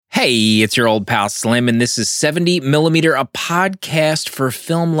Hey, it's your old pal Slim, and this is 70mm, a podcast for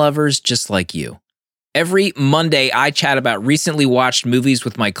film lovers just like you. Every Monday, I chat about recently watched movies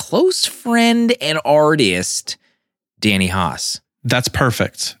with my close friend and artist, Danny Haas. That's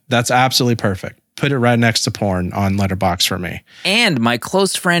perfect. That's absolutely perfect. Put it right next to porn on Letterboxd for me. And my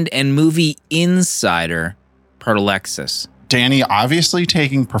close friend and movie insider, Protolexis. Danny obviously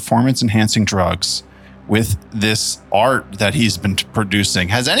taking performance-enhancing drugs with this art that he's been producing.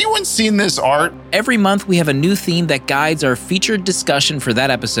 Has anyone seen this art? Every month, we have a new theme that guides our featured discussion for that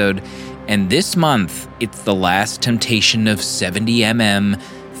episode. And this month, it's The Last Temptation of 70mm,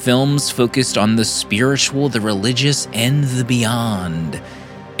 films focused on the spiritual, the religious, and the beyond.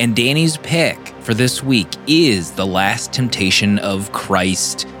 And Danny's pick for this week is The Last Temptation of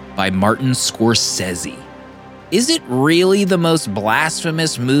Christ by Martin Scorsese. Is it really the most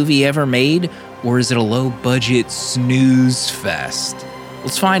blasphemous movie ever made, or is it a low-budget snooze fest?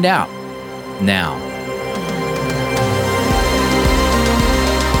 Let's find out now.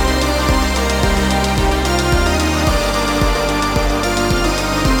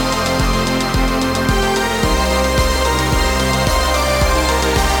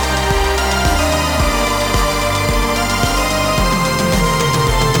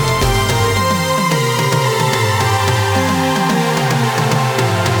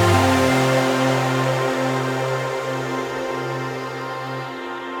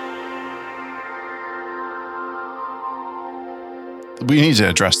 We need to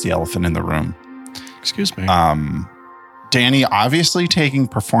address the elephant in the room. Excuse me. Danny obviously taking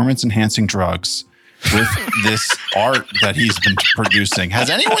performance-enhancing drugs with this art that he's been producing. Has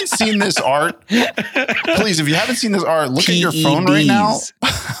anyone seen this art? Please, if you haven't seen this art, look at your phone right now.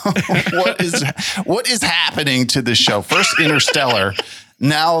 What is happening to this show? First Interstellar,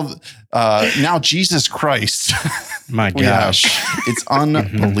 now Jesus Christ. My gosh. It's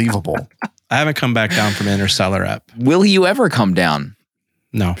unbelievable. I haven't come back down from Interstellar app. Will you ever come down?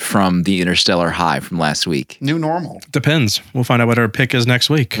 No. From the Interstellar high from last week? New normal. Depends. We'll find out what our pick is next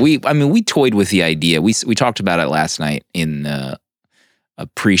week. We toyed with the idea. We talked about it last night in a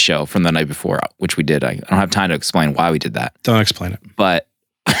pre-show from the night before, which we did. I don't have time to explain why we did that. Don't explain it. But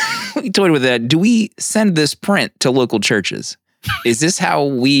we toyed with that. Do we send this print to local churches? Is this how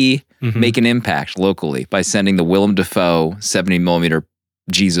we make an impact locally, by sending the Willem Dafoe 70mm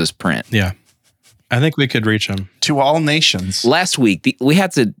Jesus print? Yeah. I think we could reach him. To all nations. Last week, we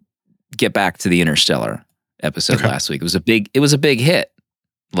had to get back to the Interstellar episode last week. It was a big hit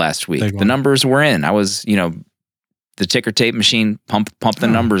last week. The numbers were in. I was, the ticker tape machine pumped the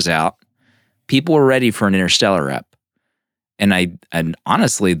numbers out. People were ready for an Interstellar rep. And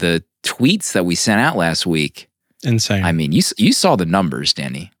honestly, the tweets that we sent out last week, insane. I mean, you saw the numbers,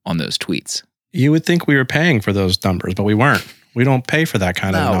 Danny, on those tweets. You would think we were paying for those numbers, but we weren't. We don't pay for that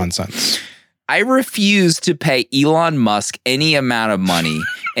kind of nonsense. I refuse to pay Elon Musk any amount of money.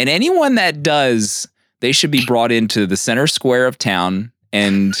 And anyone that does, they should be brought into the center square of town.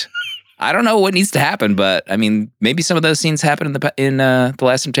 And I don't know what needs to happen, but I mean, maybe some of those scenes happen in The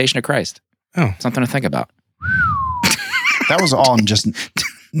Last Temptation of Christ. Oh. Something to think about. That was all in just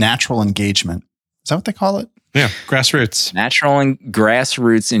natural engagement. Is that what they call it? Yeah, grassroots. Natural and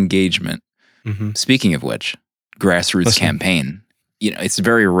grassroots engagement. Mm-hmm. Speaking of which, grassroots campaign. It's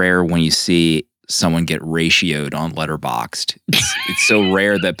very rare when you see someone get ratioed on Letterboxd. It's so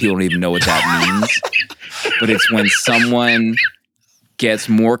rare that people don't even know what that means. But it's when someone gets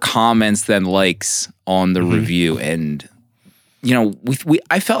more comments than likes on the review. And,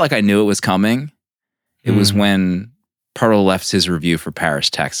 I felt like I knew it was coming. It was when Pardo left his review for Paris,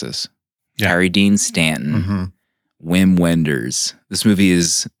 Texas. Yeah. Harry Dean Stanton. Wim Wenders. This movie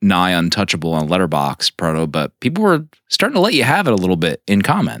is nigh untouchable on Letterboxd, Proto, but people were starting to let you have it a little bit in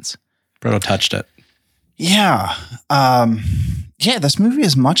comments. Proto touched it. Yeah. This movie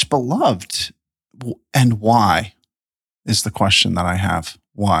is much beloved. And why is the question that I have.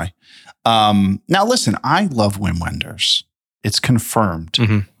 Why? Now, listen, I love Wim Wenders. It's confirmed.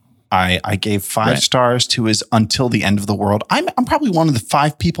 I gave 5 stars to his Until the End of the World. I'm probably one of the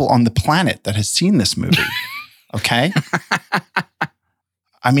 5 people on the planet that has seen this movie. Okay.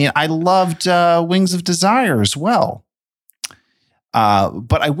 I mean, I loved Wings of Desire as well.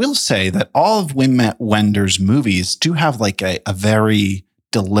 But I will say that all of Wim Wenders' movies do have like a very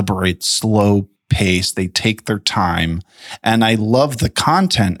deliberate, slow pace. They take their time. And I love the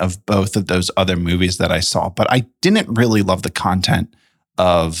content of both of those other movies that I saw. But I didn't really love the content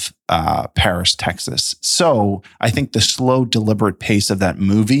of Paris, Texas. So I think the slow, deliberate pace of that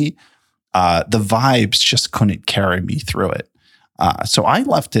movie, the vibes just couldn't carry me through it. So I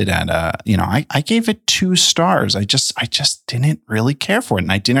left it at I gave it 2 stars. I just didn't really care for it,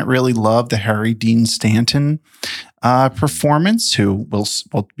 and I didn't really love the Harry Dean Stanton performance, who we'll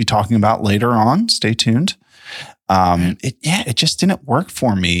be talking about later on. Stay tuned. It just didn't work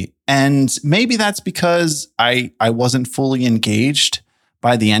for me, and maybe that's because I wasn't fully engaged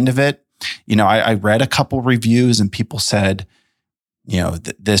by the end of it. I read a couple reviews, and people said,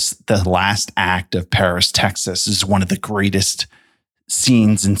 the last act of Paris, Texas is one of the greatest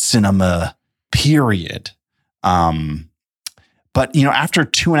scenes in cinema, period. But after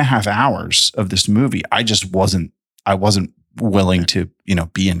 2.5 hours of this movie, I wasn't willing to,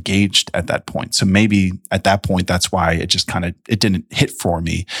 be engaged at that point. So maybe at that point, that's why it didn't hit for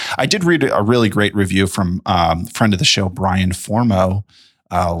me. I did read a really great review from friend of the show, Brian Formo,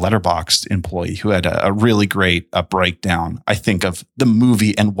 Letterboxd employee, who had a really great breakdown, I think, of the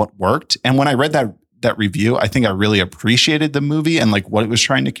movie and what worked. And when I read that review, I think I really appreciated the movie and like what it was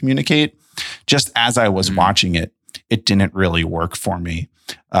trying to communicate. Just as I was watching it, it didn't really work for me.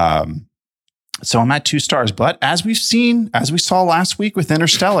 So I'm at 2 stars. But as we saw last week with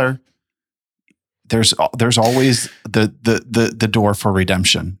Interstellar, there's always the door for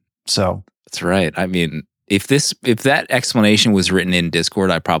redemption. So that's right. I mean, if that explanation was written in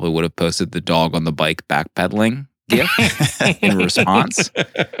Discord, I probably would have posted the dog on the bike backpedaling gif in response.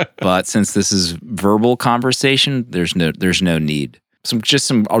 But since this is verbal conversation, there's no need.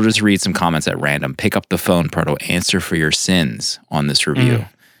 I'll just read some comments at random. Pick up the phone, Proto. Answer for your sins on this review.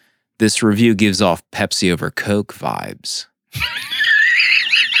 This review gives off Pepsi over Coke vibes.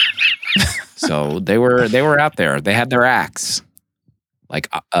 So they were out there. They had their axe. Like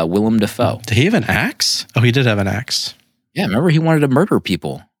Willem Dafoe. Did he have an axe? Oh, he did have an axe. Yeah, remember he wanted to murder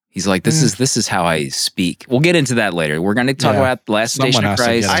people. He's like, this is how I speak. We'll get into that later. We're going to talk about the Last Station of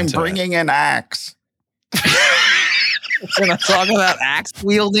Christ. I'm bringing an axe. We're going to talk about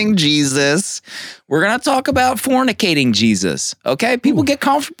axe-wielding Jesus. We're going to talk about fornicating Jesus. Okay? People get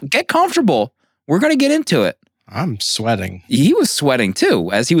comfortable. We're going to get into it. I'm sweating. He was sweating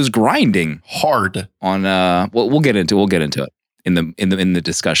too as he was grinding hard on we'll get into it in the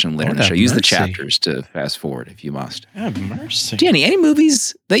discussion later in the show. Use the chapters to fast forward if you must. Have mercy. Danny, any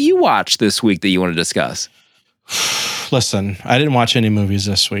movies that you watched this week that you want to discuss? Listen, I didn't watch any movies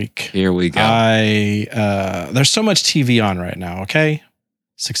this week. Here we go. There's so much TV on right now, okay?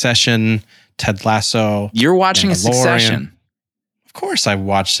 Succession, Ted Lasso. You're watching Succession. Of course I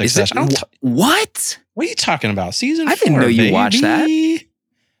watched Succession. What? What are you talking about? Season 4, I didn't know you watched that.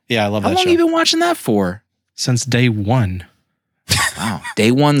 Yeah, I love that show. How long have you been watching that for? Since day 1. Wow.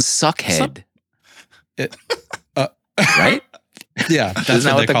 Day 1 suckhead. Right? Yeah, that's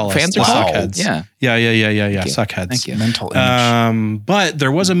what they call us. Fans are suckheads. Yeah. Yeah. Suckheads. Thank you. Mental image. But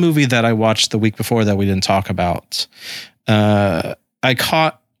there was a movie that I watched the week before that we didn't talk about. I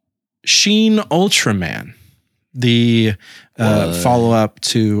caught Shin Ultraman, the follow-up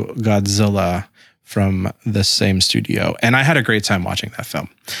to Godzilla from the same studio, and I had a great time watching that film.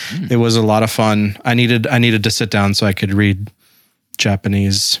 It was a lot of fun. I needed to sit down so I could read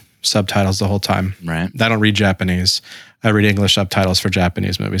Japanese subtitles the whole time. Right. I don't read Japanese. I read English subtitles for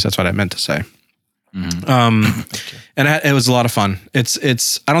Japanese movies. That's what I meant to say. And it was a lot of fun.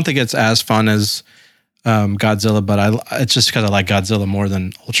 It's I don't think it's as fun as Godzilla, but it's just because I like Godzilla more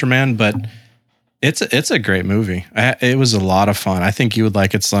than Ultraman. But it's a great movie. It was a lot of fun. I think you would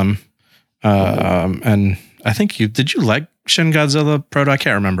like it, Slim. And I think did you like Shin Godzilla, Proto? I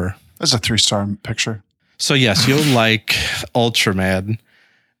can't remember. That's a 3-star picture. So yes, you'll like Ultraman.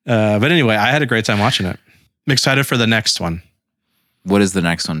 But anyway, I had a great time watching it. I'm excited for the next one. What is the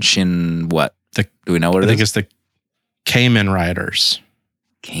next one? Shin what? Do we know what it is? I think it's the Kamen Riders.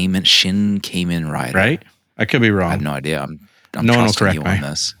 Shin Kamen Rider. Right? I could be wrong. I have no idea. I'm no one will trusting correct you me on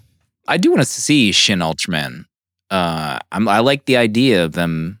this. I do want to see Shin Ultraman. I like the idea of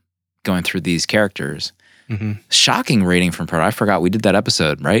them going through these characters. Mm-hmm. Shocking rating from Proto. I forgot we did that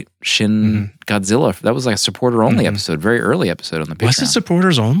episode, right? Shin Godzilla. That was like a supporter only episode, very early episode on the Patreon. Was it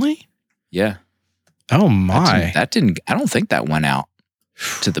supporters only? Yeah. Oh my. That didn't I don't think that went out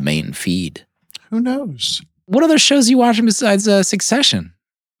to the main feed. Who knows? What other shows are you watching besides Succession?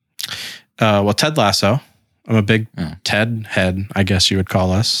 Well, Ted Lasso. I'm a big Ted head, I guess you would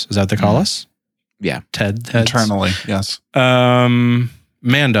call us. Is that what they call us? Yeah. Ted heads. Internally, yes.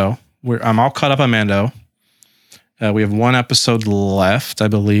 Mando. I'm all caught up on Mando. We have 1 episode left, I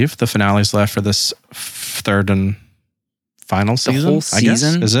believe. The finale's left for this 3rd and final season. The whole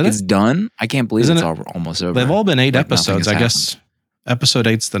season? Is it? It's done? I can't believe it's almost over. They've all been 8 episodes. I guess episode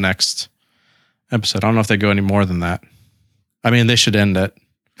 8's the next episode. I don't know if they go any more than that. I mean, they should end it.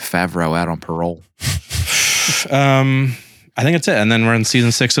 Favreau out on parole. I think it's it. And then we're in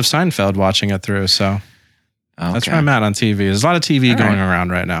season 6 of Seinfeld watching it through. So that's where I'm at on TV. There's a lot of TV going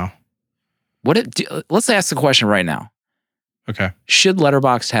around right now. Let's ask the question right now. Okay. Should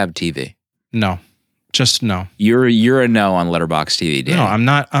Letterboxd have TV? No. Just no. You're a no on Letterboxd TV, Dan. No, I'm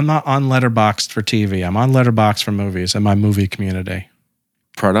not on Letterboxd for TV. I'm on Letterboxd for movies and my movie community.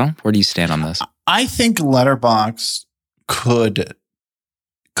 Proto, where do you stand on this? I think Letterboxd could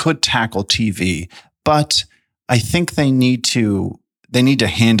tackle TV, but I think they need to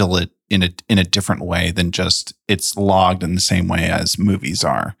handle it in a different way than just it's logged in the same way as movies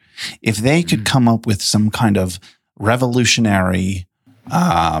are. If they could come up with some kind of revolutionary,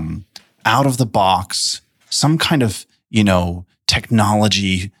 out of the box, some kind of,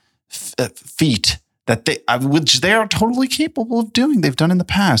 technology feat that which they are totally capable of doing. They've done in the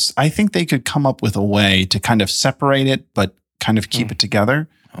past. I think they could come up with a way to kind of separate it, but kind of keep it together.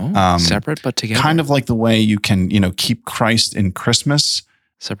 Separate but together. Kind of like the way you can, keep Christ in Christmas.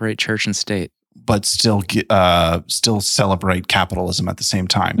 Separate church and state. But still celebrate capitalism at the same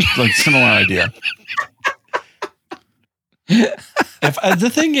time. Like similar idea.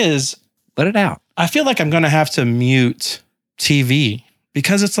 The thing is, let it out. I feel like I'm going to have to mute TV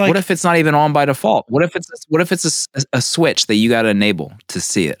because it's like, what if it's not even on by default? What if it's a switch that you got to enable to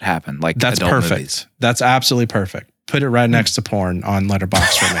see it happen? Like that's perfect. Movies. That's absolutely perfect. Put it right next to porn on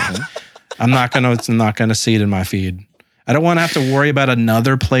Letterboxd for me. I'm not gonna see it in my feed. I don't want to have to worry about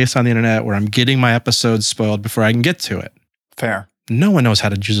another place on the internet where I'm getting my episodes spoiled before I can get to it. Fair. No one knows how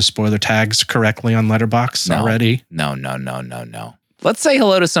to use the spoiler tags correctly on Letterboxd already. No. Let's say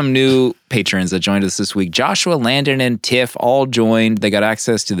hello to some new patrons that joined us this week. Joshua, Landon, and Tiff all joined. They got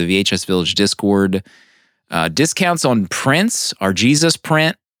access to the VHS Village Discord. Discounts on prints, our Jesus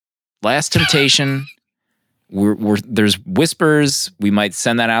print, Last Temptation. There's whispers. We might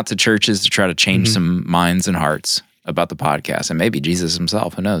send that out to churches to try to change some minds and hearts about the podcast, and maybe Jesus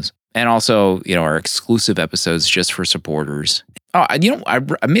himself. Who knows? And also, our exclusive episodes just for supporters. Oh, I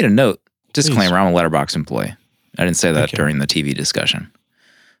made a note. Disclaimer: I'm a Letterboxd employee. I didn't say that during the TV discussion,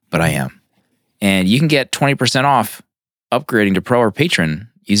 but I am. And you can get 20% off upgrading to Pro or Patron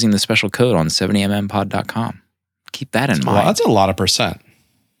using the special code on 70mmpod.com. Keep that in mind. Well, that's a lot of percent.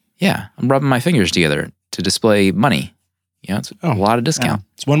 Yeah, I'm rubbing my fingers together to display money. It's a lot of discount. Yeah.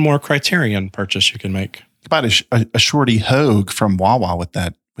 It's one more Criterion purchase you can make. About a shorty Hogue from Wawa with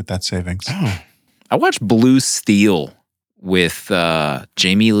that savings. Oh. I watched Blue Steel with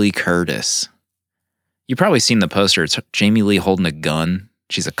Jamie Lee Curtis. You've probably seen the poster. It's Jamie Lee holding a gun.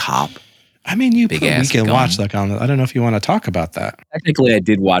 She's a cop. I mean, we can watch that on. I don't know if you want to talk about that. Technically, I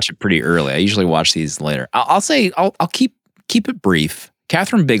did watch it pretty early. I usually watch these later. I'll keep it brief.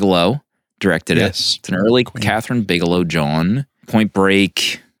 Catherine Bigelow directed it. It's an early Catherine Bigelow John. Point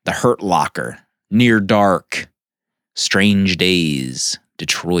Break, The Hurt Locker, Near Dark, Strange Days,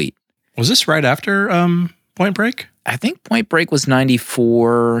 Detroit. Was this right after Point Break? I think Point Break was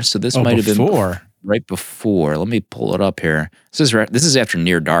 94, so this might have been right before. Let me pull it up here. This is after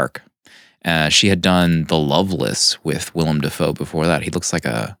Near Dark. She had done The Loveless with Willem Dafoe before that. He looks like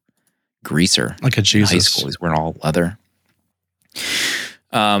a greaser. Like a Jesus. In high school. He's wearing all leather.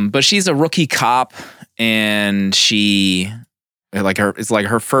 But she's a rookie cop, and it's like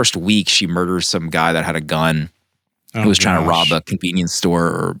her first week, she murders some guy that had a gun who was trying to rob a convenience store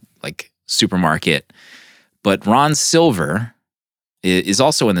or like supermarket. But Ron Silver is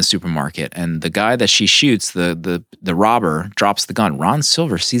also in the supermarket, and the guy that she shoots, the robber, drops the gun. Ron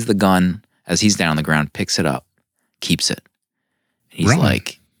Silver sees the gun as he's down on the ground, picks it up, keeps it. He's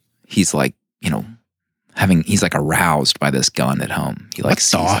like aroused by this gun at home. He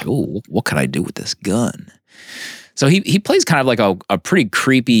sees, oh, what could I do with this gun? So he plays kind of like a pretty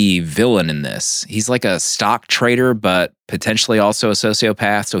creepy villain in this. He's like a stock trader, but potentially also a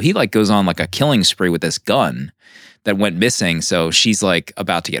sociopath. So he goes on like a killing spree with this gun that went missing. So she's like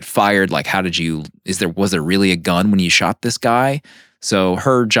about to get fired. Like, was there really a gun when you shot this guy? So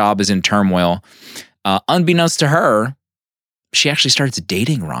her job is in turmoil. Unbeknownst to her, she actually starts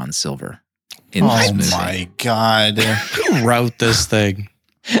dating Ron Silver. In this movie. My God. Who wrote this thing?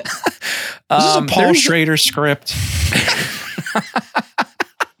 This is a Paul Schrader script.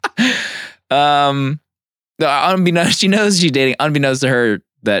 She knows she's dating. Unbeknownst to her,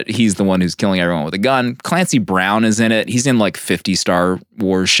 that he's the one who's killing everyone with a gun. Clancy Brown is in it. He's in like 50 Star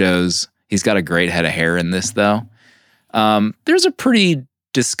Wars shows. He's got a great head of hair in this, though. There's a pretty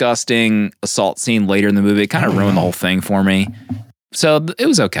disgusting assault scene later in the movie. It kind of ruined the whole thing for me. So it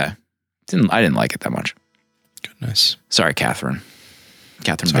was okay. I didn't like it that much. Goodness. Sorry, Catherine.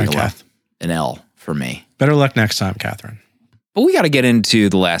 Catherine Bigelow. An L for me. Better luck next time, Catherine. But we got to get into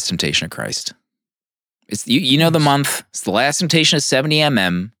The Last Temptation of Christ. It's you know the month. It's The Last Temptation of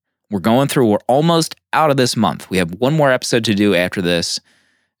 70mm. We're almost out of this month. We have one more episode to do after this.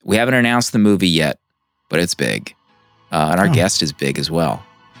 We haven't announced the movie yet, but it's big. And our guest is big as well.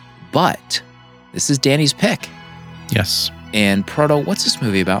 But this is Danny's pick. Yes. And Proto, what's this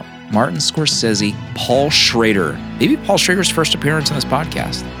movie about? Martin Scorsese, Paul Schrader. Maybe Paul Schrader's first appearance on this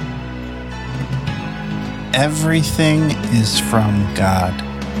podcast. Everything is from God.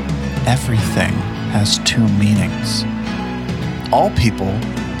 Everything has two meanings. All people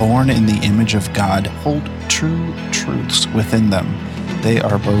born in the image of God hold true truths within them. They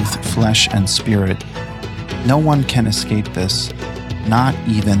are both flesh and spirit. No one can escape this, not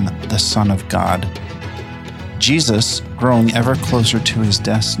even the Son of God. Jesus, growing ever closer to his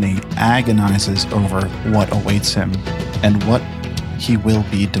destiny, agonizes over what awaits him and what he will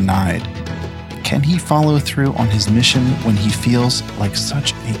be denied. Can he follow through on his mission when he feels like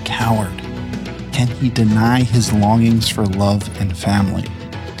such a coward? Can he deny his longings for love and family?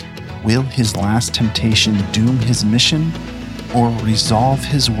 Will his last temptation doom his mission or resolve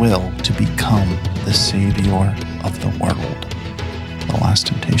his will to become the Savior of the world? The Last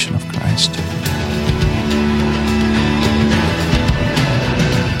Temptation of Christ.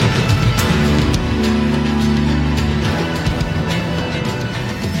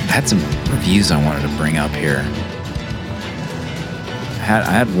 I had some reviews I wanted to bring up here.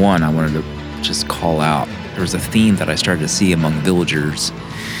 I had one I wanted to just call out. There was a theme that I started to see among villagers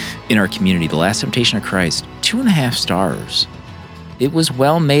in our community. The Last Temptation of Christ, 2.5 stars. It was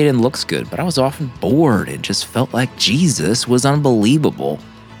well made and looks good, but I was often bored and just felt like Jesus was unbelievable.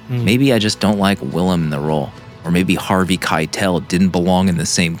 Maybe I just don't like Willem in the role. Or maybe Harvey Keitel didn't belong in the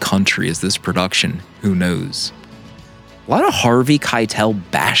same country as this production. Who knows? A lot of Harvey Keitel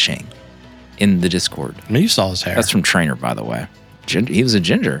bashing in the Discord. I mean, you saw his hair. That's from Trainer, by the way. He was a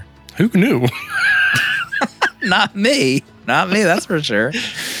ginger. Who knew? Not me. Not me, that's for sure.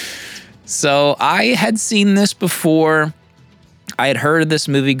 So I had seen this before. I had heard of this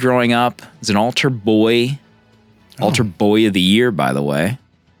movie growing up. It's an altar boy. Altar boy of the year, by the way.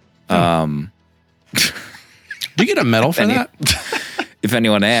 Do you get a medal for that? If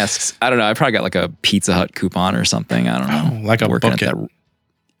anyone asks, I don't know. I probably got like a Pizza Hut coupon or something. I don't know. Oh, like a bucket.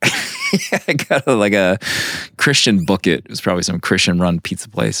 Yeah, I got like a Christian bucket. It was probably some Christian run pizza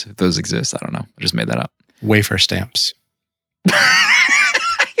place. If those exist, I don't know. I just made that up. Wafer stamps.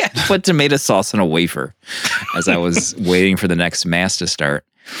 Yeah, put tomato sauce on a wafer as I was waiting for the next mass to start.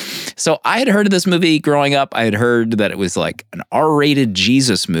 So I had heard of this movie growing up. I had heard that it was like an R-rated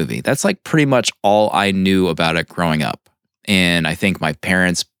Jesus movie. That's like pretty much all I knew about it growing up. And I think my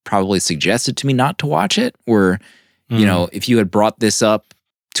parents probably suggested to me not to watch it, or, you know, if you had brought this up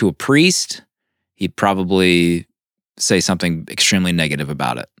to a priest, he'd probably say something extremely negative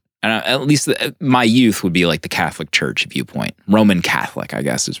about it. And at least my youth would be like the Catholic Church viewpoint. Roman Catholic, I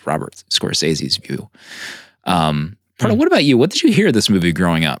guess, is Robert Scorsese's view. What about you? What did you hear of this movie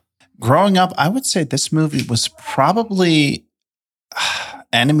growing up? Growing up, I would say this movie was probably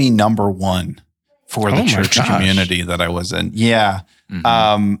enemy number one for the church community that I was in. Yeah.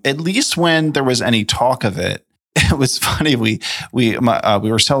 Mm-hmm. At least when there was any talk of it. It was funny. We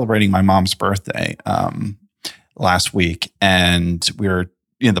were celebrating my mom's birthday last week, and the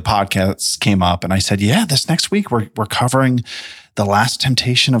podcast came up, and I said, "Yeah, this next week we're covering The Last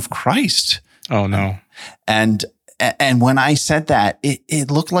Temptation of Christ." Oh no! And when I said that,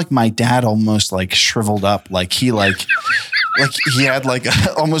 it looked like my dad almost like shriveled up, like he had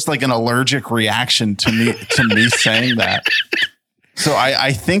almost like an allergic reaction to me saying that. So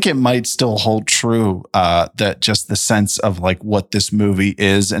I think it might still hold true, that just the sense of like what this movie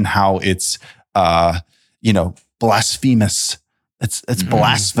is and how it's, blasphemous. It's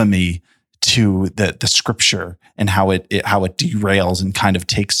blasphemy to the scripture, and how it derails and kind of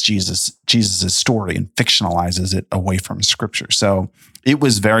takes Jesus's story and fictionalizes it away from scripture. So it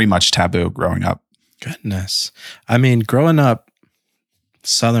was very much taboo growing up. Goodness. I mean, growing up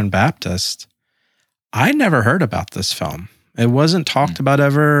Southern Baptist, I never heard about this film. It wasn't talked about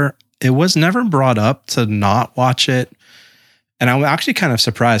ever. It was never brought up to not watch it. And I'm actually kind of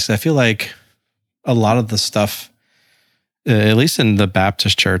surprised. I feel like a lot of the stuff, at least in the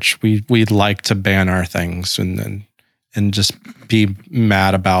Baptist church, we'd like to ban our things and just be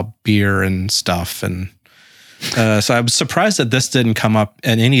mad about beer and stuff. And so I was surprised that this didn't come up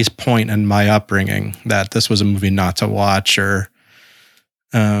at any point in my upbringing, that this was a movie not to watch. Or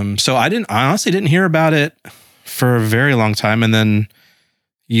so I honestly didn't hear about it for a very long time. And then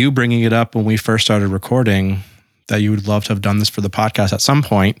you bringing it up when we first started recording, that you would love to have done this for the podcast at some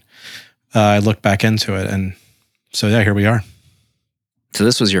point, I looked back into it, and so yeah, here we are. So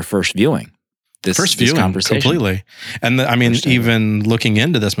this was your first viewing? this first viewing conversation. Completely. And even looking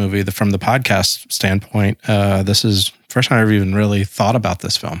into this movie from the podcast standpoint, this is first time I've even really thought about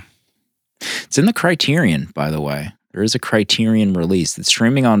this film. It's in the Criterion, by the way. There is a Criterion release. It's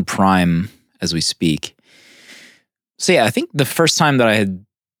streaming on Prime as we speak. So yeah, I think the first time that I had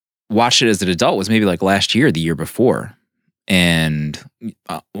watched it as an adult was maybe like last year, the year before. And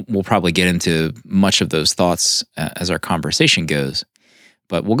we'll probably get into much of those thoughts as our conversation goes.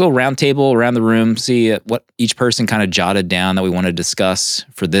 But we'll go round table around the room, see what each person kind of jotted down that we want to discuss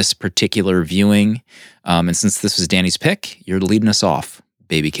for this particular viewing. And since this was Danny's pick, you're leading us off,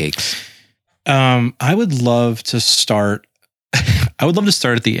 Baby Cakes. I would love to start. I would love to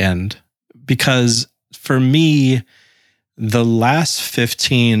start at the end, because for me, the last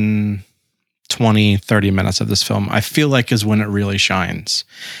 15, 20, 30 minutes of this film, I feel like is when it really shines.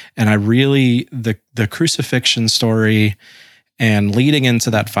 And the crucifixion story and leading into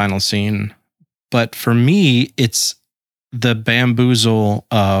that final scene. But for me, it's the bamboozle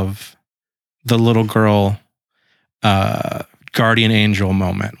of the little girl, guardian angel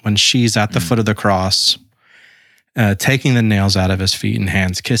moment when she's at the foot of the cross, taking the nails out of his feet and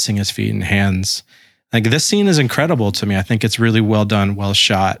hands, kissing his feet and hands. Like, this scene is incredible to me. I think it's really well done, well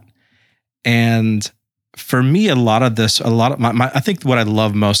shot. And for me, I think what I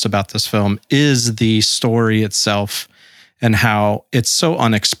love most about this film is the story itself and how it's so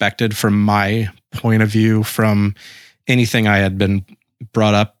unexpected from my point of view, from anything I had been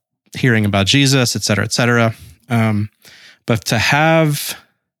brought up hearing about Jesus, et cetera, et cetera. But to have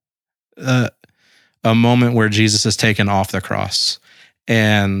a moment where Jesus is taken off the cross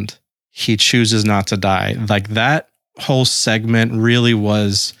and he chooses not to die, like, that whole segment really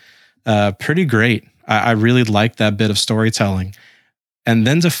was pretty great. I really liked that bit of storytelling. And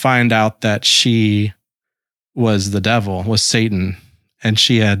then to find out that she was the devil, was Satan, and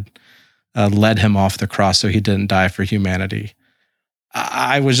she had led him off the cross so he didn't die for humanity.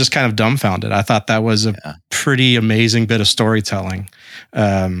 I was just kind of dumbfounded. I thought that was a pretty amazing bit of storytelling.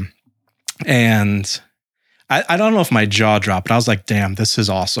 And I don't know if my jaw dropped, but I was like, damn, this is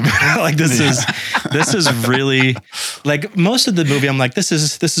awesome. Like, this is really, like, most of the movie, I'm like, this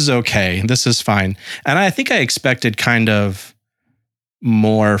is okay. This is fine. And I think I expected kind of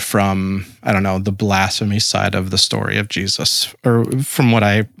more from, I don't know, the blasphemy side of the story of Jesus, or from what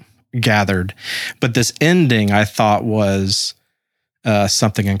I gathered. But this ending I thought was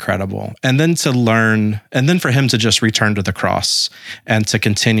something incredible. And then for him to just return to the cross and to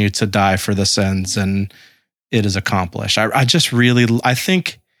continue to die for the sins, and it is accomplished. I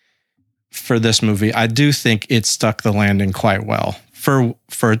think for this movie, I do think it stuck the landing quite well for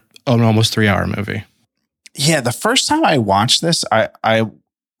an almost 3-hour movie. Yeah, the first time I watched this, I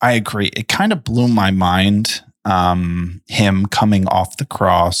agree. It kind of blew my mind. Him coming off the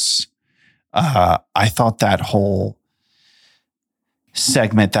cross. I thought that whole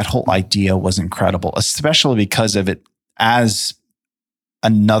segment, that whole idea was incredible, especially because of it as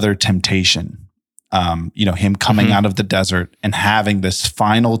another temptation. Him coming out of the desert and having this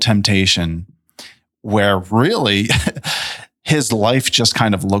final temptation where really his life just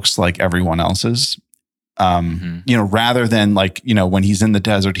kind of looks like everyone else's. Rather than when he's in the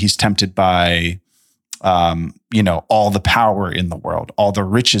desert, he's tempted by, all the power in the world, all the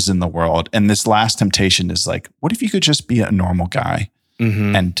riches in the world. And this last temptation is like, what if you could just be a normal guy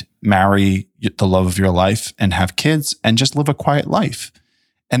and marry the love of your life and have kids and just live a quiet life?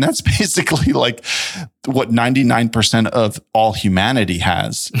 And that's basically like what 99% of all humanity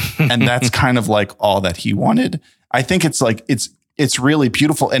has. And that's kind of like all that he wanted. I think it's like, it's really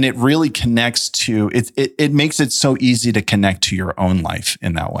beautiful, and it really connects to it. It makes it so easy to connect to your own life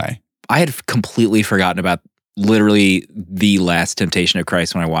in that way. I had completely forgotten about literally the last Temptation of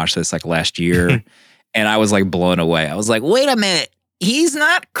Christ when I watched this like last year. And I was like blown away. I was like, wait a minute. He's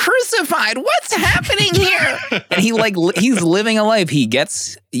not crucified. What's happening here? And he's living a life. He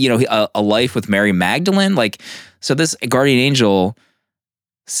gets, a life with Mary Magdalene. Like, so this guardian angel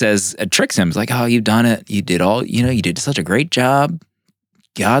says, tricks him. It's like, oh, you've done it. You did all, you did such a great job.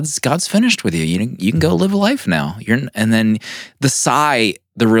 God's finished with you. You can go live a life now. And then the sigh,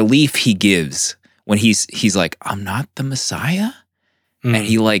 the relief he gives when he's like, I'm not the Messiah. And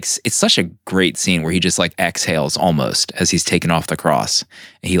he it's such a great scene where he just like exhales almost as he's taken off the cross.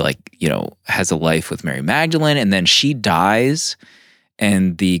 And he has a life with Mary Magdalene, and then she dies.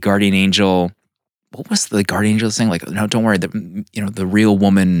 And the guardian angel, what was the guardian angel saying? Like, no, don't worry. The real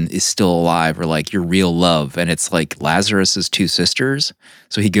woman is still alive, or like your real love. And it's like Lazarus's two sisters.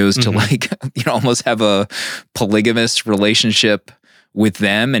 So he goes to almost have a polygamous relationship with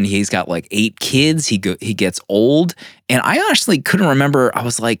them, and he's got like 8 kids. He gets old, and I honestly couldn't remember. I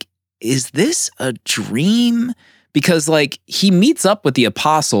was like, is this a dream? Because like he meets up with the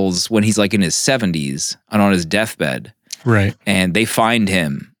apostles when he's like in his 70s and on his deathbed. Right. And they find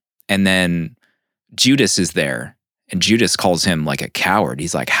him. And then Judas is there. And Judas calls him like a coward.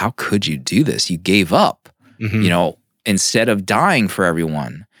 He's like, how could you do this? You gave up, instead of dying for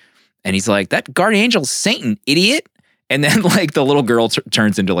everyone. And he's like, that guardian angel's Satan, idiot. And then like the little girl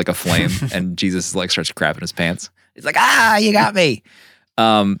turns into like a flame and Jesus like starts crapping his pants. He's like, you got me.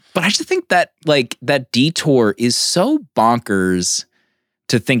 But I just think that like that detour is so bonkers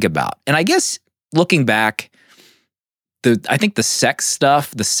to think about. And I guess looking back, I think the sex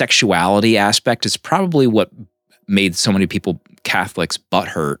stuff, the sexuality aspect is probably what made so many people, Catholics,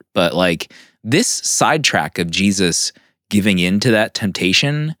 butthurt. But like this sidetrack of Jesus giving in to that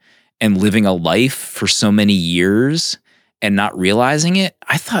temptation and living a life for so many years and not realizing it,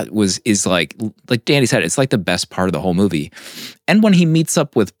 I thought is like Danny said, it's like the best part of the whole movie. And when he meets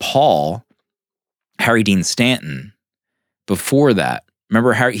up with Paul, Harry Dean Stanton, before that,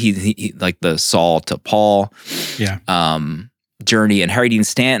 remember how he like the Saul to Paul journey, and Harry Dean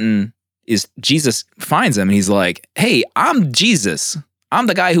Stanton Jesus finds him and he's like, hey, I'm Jesus. I'm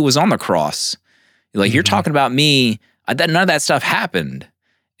the guy who was on the cross. Like, you're talking about me. None of that stuff happened.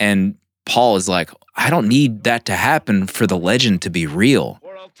 And Paul is like, I don't need that to happen for the legend to be real.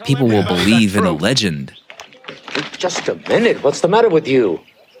 People will believe in a legend. Just a minute. What's the matter with you?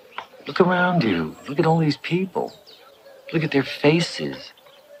 Look around you. Look at all these people. Look at their faces.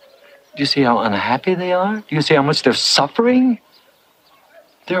 Do you see how unhappy they are? Do you see how much they're suffering?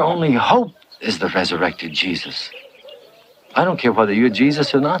 Their only hope is the resurrected Jesus. I don't care whether you're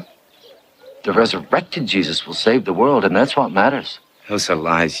Jesus or not. The resurrected Jesus will save the world, and that's what matters. Those are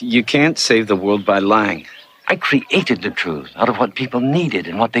lies. You can't save the world by lying. I created the truth out of what people needed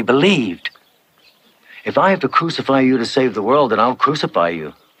and what they believed. If I have to crucify you to save the world, then I'll crucify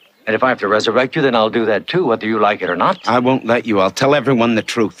you. And if I have to resurrect you, then I'll do that too, whether you like it or not. I won't let you. I'll tell everyone the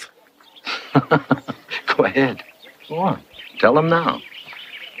truth. Go ahead. Go on. Tell them now.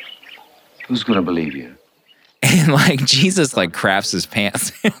 Who's going to believe you? And like Jesus like craps his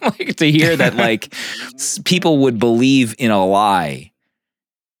pants like to hear that like people would believe in a lie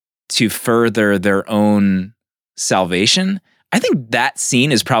to further their own salvation. I think that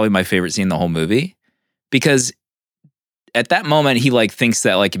scene is probably my favorite scene in the whole movie, because at that moment he like thinks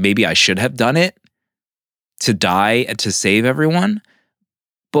that like maybe I should have done it to die and to save everyone.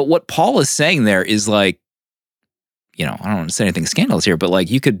 But what Paul is saying there is like, I don't want to say anything scandalous here, but like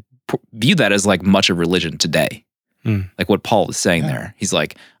you could view that as like much of religion today. Like what Paul is saying there. He's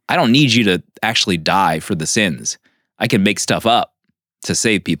like, I don't need you to actually die for the sins. I can make stuff up to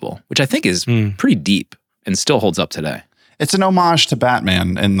save people, which I think is pretty deep and still holds up today. It's an homage to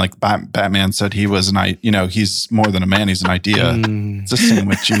Batman. And like Batman said, he was he's more than a man, he's an idea. It's the same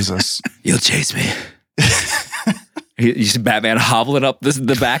with Jesus. You'll chase me. You see Batman hobbling up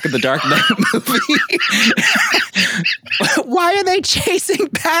the back of the Dark Knight movie. Why are they chasing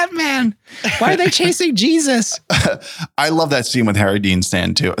Batman? Why are they chasing Jesus? I love that scene with Harry Dean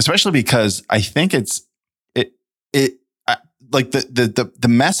Stanton too, especially because I think like the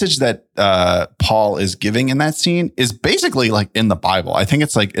message that Paul is giving in that scene is basically like in the Bible. I think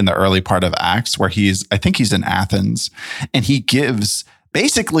it's like in the early part of Acts where I think he's in Athens, and he gives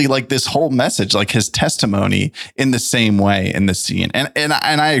basically like this whole message, like his testimony in the same way in the scene. And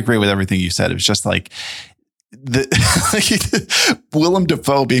I agree with everything you said. It was just like Willem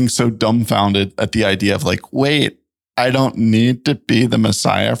Dafoe being so dumbfounded at the idea of like, wait, I don't need to be the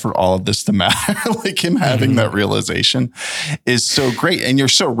Messiah for all of this to matter. Like him having that realization is so great. And you're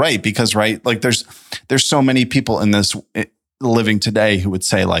so right, because like there's so many people in this living today who would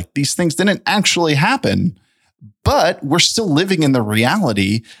say like, these things didn't actually happen, but we're still living in the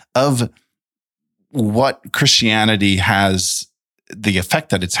reality of what Christianity has, the effect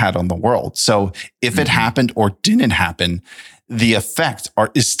that it's had on the world. So if it happened or didn't happen, the effect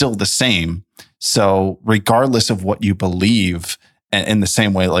is still the same. So regardless of what you believe, and in the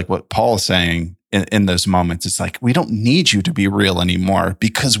same way, like what Paul is saying in those moments, it's like, we don't need you to be real anymore,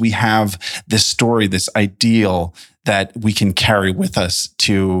 because we have this story, this ideal that we can carry with us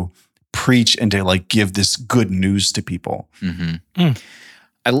to preach and to like give this good news to people.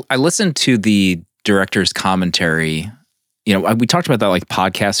 I listened to the director's commentary. We talked about that like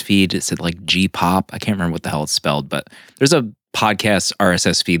podcast feed. It said like G-pop. I can't remember what the hell it's spelled, but there's a podcast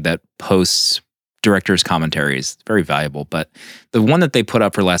RSS feed that posts director's commentaries. Very valuable. But the one that they put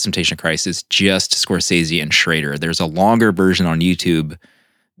up for Last Temptation of Christ is just Scorsese and Schrader. There's a longer version on YouTube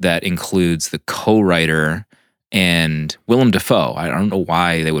that includes the co-writer and Willem Dafoe. I don't know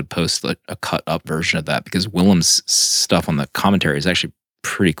why they would post a cut up version of that, because Willem's stuff on the commentary is actually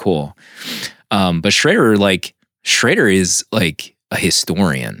pretty cool. But Schrader is like a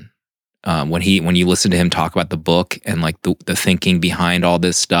historian. When you listen to him talk about the book and like the thinking behind all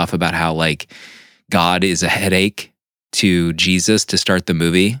this stuff about how like God is a headache to Jesus to start the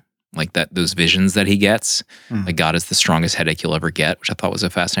movie, like those visions that he gets, like God is the strongest headache you'll ever get, which I thought was a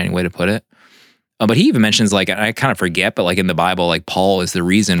fascinating way to put it. But he even mentions, like, and I kind of forget, but like in the Bible, like Paul is the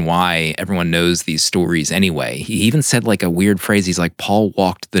reason why everyone knows these stories anyway. He even said like a weird phrase. He's like, Paul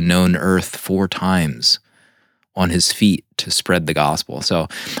walked the known earth 4 times on his feet to spread the gospel. So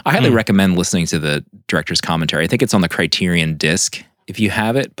I highly recommend listening to the director's commentary. I think it's on the Criterion disc if you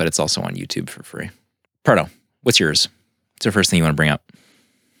have it, but it's also on YouTube for free. Pardo, what's yours? What's the first thing you want to bring up?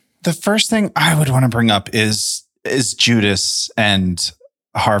 The first thing I would want to bring up is Judas and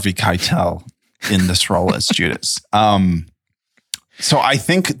Harvey Keitel in this role as Judas. So I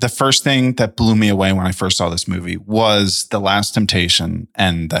think the first thing that blew me away when I first saw this movie was The Last Temptation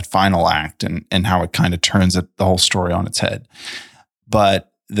and that final act and how it kind of turns the whole story on its head.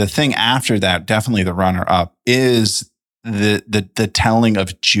 But the thing after that, definitely the runner up, is the telling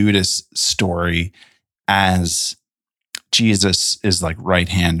of Judas' story as Jesus is like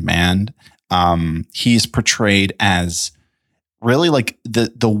right-hand man. He's portrayed as really like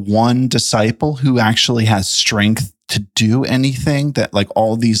the one disciple who actually has strength to do anything, that like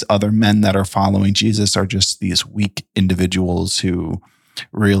all these other men that are following Jesus are just these weak individuals who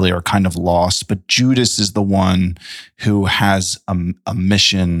really are kind of lost. But Judas is the one who has a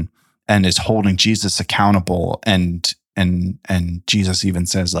mission and is holding Jesus accountable. And Jesus even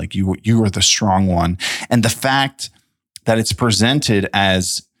says like, you are the strong one. And the fact that it's presented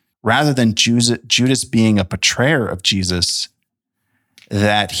as, rather than Judas being a betrayer of Jesus,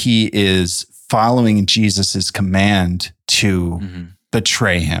 that he is following Jesus's command to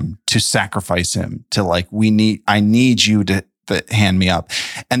betray him, to sacrifice him, to like, I need you to hand me up.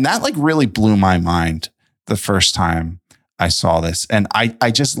 And that like really blew my mind the first time I saw this. And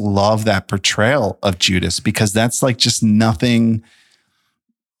I just love that portrayal of Judas, because that's like just nothing.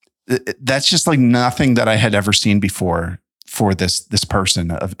 That's just like nothing that I had ever seen before for this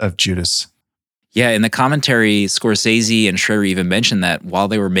person of Judas. Yeah, in the commentary, Scorsese and Schrader even mentioned that while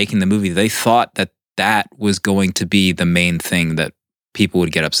they were making the movie, they thought that was going to be the main thing that people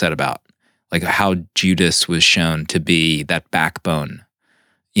would get upset about. Like how Judas was shown to be that backbone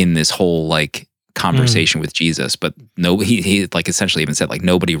in this whole like conversation with Jesus. But he like essentially even said like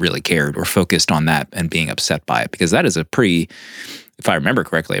nobody really cared or focused on that and being upset by it, because that is a pretty, if I remember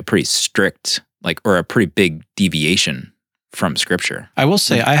correctly, a pretty strict or a pretty big deviation from Scripture. I will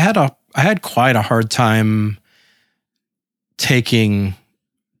say I had quite a hard time taking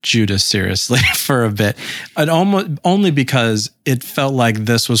Judas seriously for a bit, and only because it felt like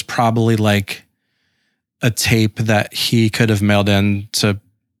this was probably like a tape that he could have mailed in to,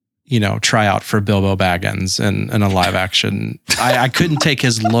 try out for Bilbo Baggins in a live action. I couldn't take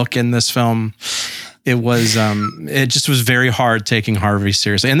his look in this film. It was, it just was very hard taking Harvey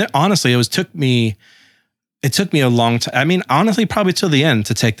seriously. And honestly, it took me a long time. I mean, honestly, probably till the end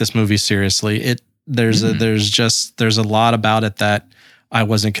to take this movie seriously. There's a lot about it that I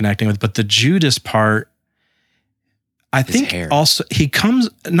wasn't connecting with, but the Judas part, I think also he comes,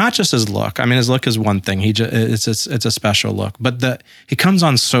 not just his look. I mean, his look is one thing. It's a special look, but he comes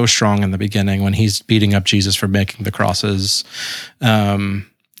on so strong in the beginning when he's beating up Jesus for making the crosses. And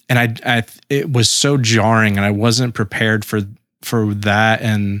it was so jarring, and I wasn't prepared for that.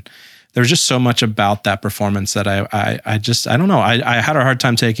 And there was just so much about that performance that I don't know. I had a hard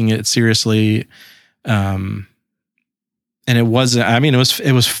time taking it seriously. And it wasn't, I mean, it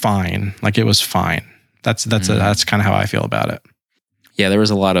was fine. Like it was fine. That's kind of how I feel about it. Yeah. There was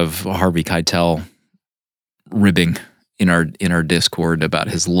a lot of Harvey Keitel ribbing in our Discord about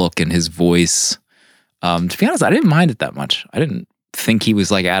his look and his voice. To be honest, I didn't mind it that much. I didn't think he was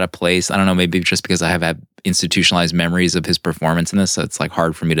like out of place. I don't know, maybe just because I have had institutionalized memories of his performance in this, so it's like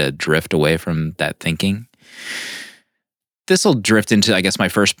hard for me to drift away from that thinking. This will drift into, I guess, my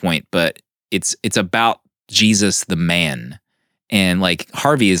first point, but it's about Jesus the man. And like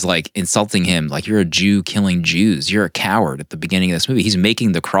Harvey is like insulting him, like, you're a Jew killing Jews. You're a coward at the beginning of this movie. He's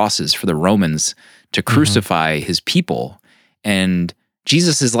making the crosses for the Romans to crucify his people. And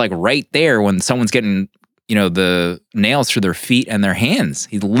Jesus is like right there when someone's getting, the nails through their feet and their hands.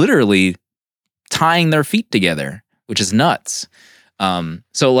 He's literally tying their feet together, which is nuts.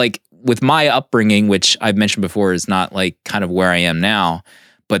 So like with my upbringing, which I've mentioned before is not like kind of where I am now,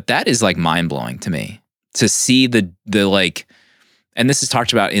 but that is like mind blowing to me to see the like, and this is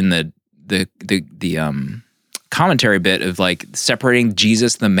talked about in the commentary bit of like separating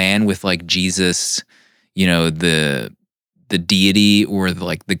Jesus the man with like Jesus, the the deity or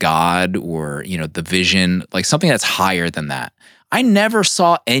the God or, the vision, like something that's higher than that. I never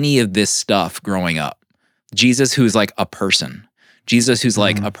saw any of this stuff growing up. Jesus who's like a person. Jesus who's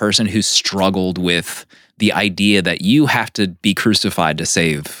like a person who's struggled with the idea that you have to be crucified to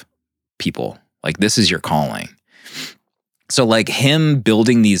save people. Like, this is your calling. So like him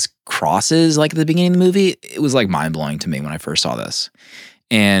building these crosses like at the beginning of the movie, it was like mind-blowing to me when I first saw this.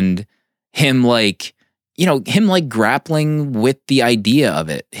 And him grappling with the idea of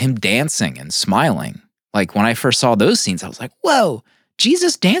it, him dancing and smiling. Like when I first saw those scenes, I was like, whoa,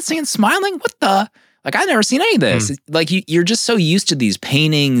 Jesus dancing and smiling? What the? Like, I've never seen any of this. Like you're just so used to these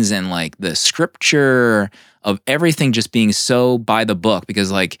paintings and like the scripture of everything just being so by the book,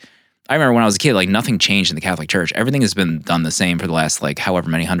 because like, I remember when I was a kid, like nothing changed in the Catholic Church. Everything has been done the same for the last like however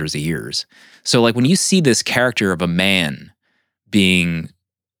many hundreds of years. So like when you see this character of a man being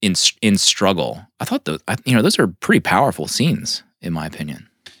in struggle, I thought those are pretty powerful scenes in my opinion.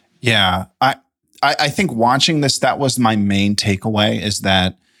 Yeah, I think watching this, that was my main takeaway, is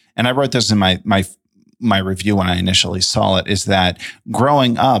that, and I wrote this in my review when I initially saw it, is that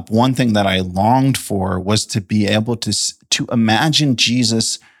growing up, one thing that I longed for was to be able to imagine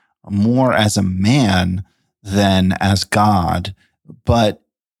Jesus more as a man than as God. But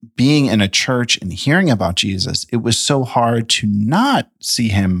being in a church and hearing about Jesus, it was so hard to not see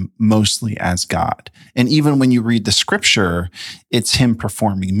him mostly as God. And even when you read the scripture, it's him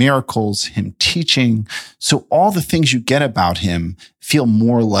performing miracles, him teaching. So all the things you get about him feel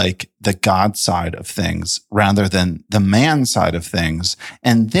more like the God side of things rather than the man side of things.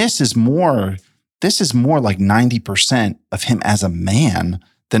 And this is more like 90% of him as a man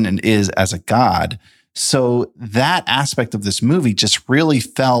than it is as a God. So that aspect of this movie just really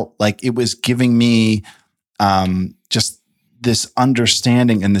felt like it was giving me just this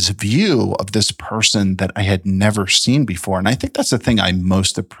understanding and this view of this person that I had never seen before. And I think that's the thing I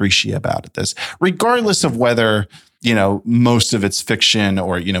most appreciate about this, regardless of whether, most of it's fiction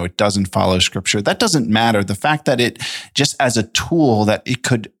or, it doesn't follow scripture. That doesn't matter. The fact that it just as a tool that it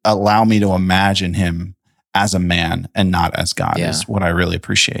could allow me to imagine him as a man and not as God is what I really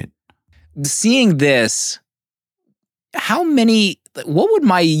appreciate. Seeing this, what would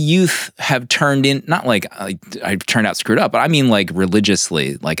my youth have turned in? Not like I turned out screwed up, but I mean like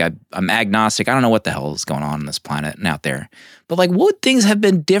religiously. Like I'm agnostic. I don't know what the hell is going on this planet and out there. But like, what would things have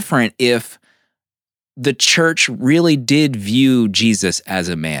been different if the church really did view Jesus as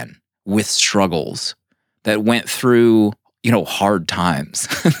a man with struggles that went through, hard times,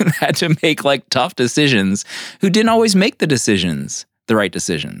 had to make like tough decisions, who didn't always make the right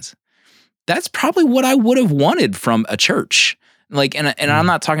decisions. That's probably what I would have wanted from a church. Like, and I'm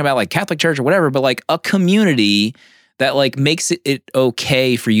not talking about like Catholic Church or whatever, but like a community that like makes it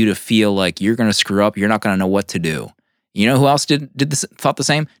okay for you to feel like you're going to screw up. You're not going to know what to do. You know who else thought the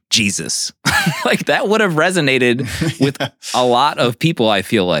same? Jesus. Like that would have resonated with a lot of people, I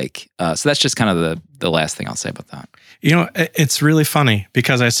feel like. So that's just kind of the last thing I'll say about that. It's really funny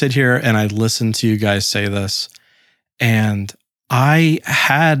because I sit here and I listen to you guys say this, and I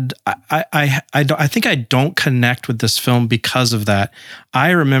think I don't connect with this film because of that.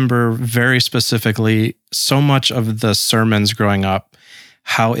 I remember very specifically so much of the sermons growing up,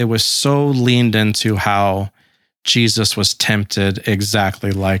 how it was so leaned into how Jesus was tempted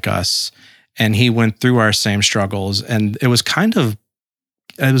exactly like us, and he went through our same struggles, and it was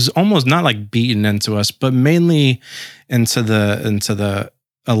almost not like beaten into us, but mainly into the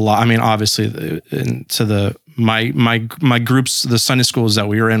a lot. I mean, obviously into the my groups, the Sunday schools that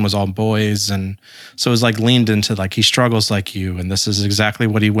we were in was all boys, and so it was like leaned into like he struggles like you, and this is exactly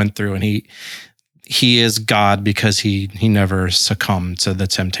what he went through, and he is God because he never succumbed to the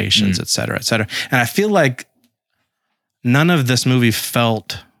temptations, et cetera, et cetera. And I feel like none of this movie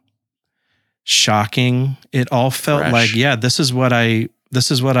felt shocking. It all felt fresh. Like, yeah, this is what I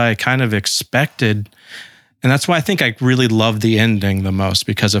kind of expected. And that's why I think I really loved the ending the most,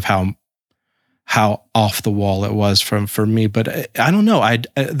 because of how off the wall it was for me. But I don't know.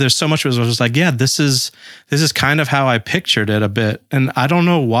 There's so much of it was just like, yeah, this is kind of how I pictured it a bit. And I don't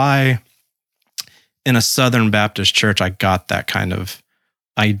know why in a Southern Baptist church I got that kind of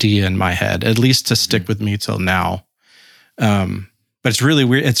idea in my head, at least to stick with me till now. But it's really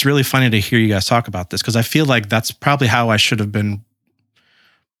weird. It's really funny to hear you guys talk about this, because I feel like that's probably how I should have been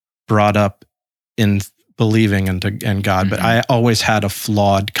brought up in believing in God, but I always had a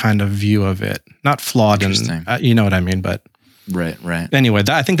flawed kind of view of it. Not flawed, and you know what I mean. But right. Anyway,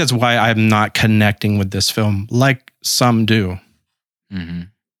 I think that's why I'm not connecting with this film like some do.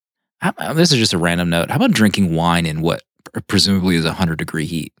 Mm-hmm. This is just a random note. How about drinking wine in what presumably is 100-degree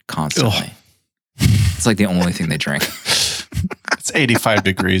heat constantly? It's like the only thing they drink. It's 85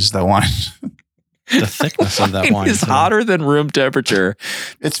 degrees, the wine. The thickness of that wine is too. hotter than room temperature.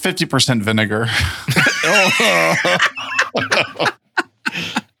 It's 50% vinegar.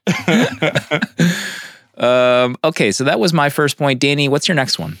 Okay, so that was my first point. Danny, what's your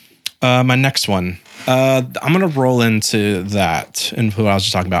next one? My next one. I'm going to roll into that and who I was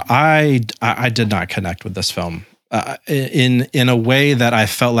just talking about. I did not connect with this film in a way that I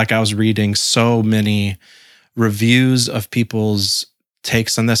felt like I was reading so many reviews of people's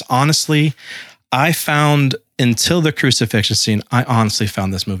takes on this. Honestly, I found until the crucifixion scene, I honestly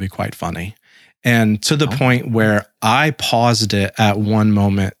found this movie quite funny. And to the point where I paused it at one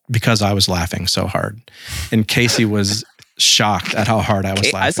moment because I was laughing so hard. And Casey was shocked at how hard I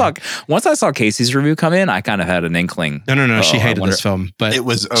was laughing. Once I saw Casey's review come in, I kind of had an inkling. No. She hated this film, but it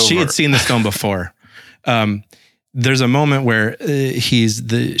was over. She had seen this film before. There's a moment where she's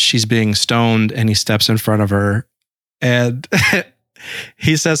being stoned and he steps in front of her and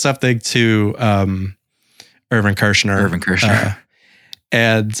he says something to Irvin Kershner.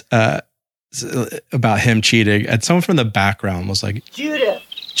 And about him cheating. And someone from the background was like,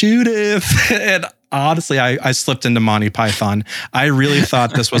 Judith. And honestly, I slipped into Monty Python. I really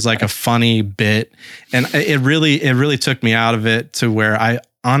thought this was like a funny bit. And it really took me out of it to where I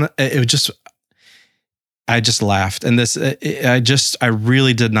just laughed. And I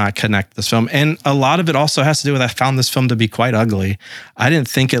really did not connect this film. And a lot of it also has to do with, I found this film to be quite ugly. I didn't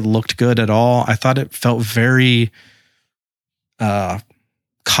think it looked good at all. I thought it felt very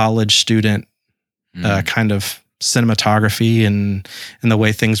college student kind of cinematography and the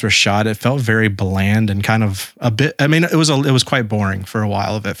way things were shot. It felt very bland and kind of a bit, I mean, it was quite boring for a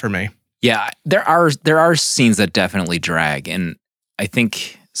while of it for me. Yeah, there are scenes that definitely drag. And I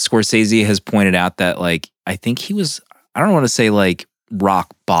think Scorsese has pointed out that, like, I think he was, I don't want to say like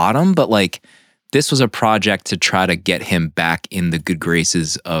rock bottom, but like this was a project to try to get him back in the good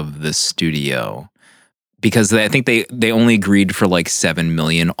graces of the studio. Because I think they only agreed for like $7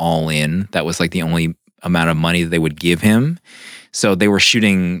 million all in. That was like the only amount of money that they would give him. So they were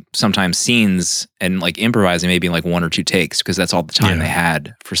shooting sometimes scenes and like improvising maybe like 1 or 2 takes because that's all the time they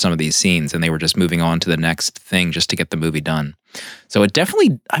had for some of these scenes. And they were just moving on to the next thing just to get the movie done. So it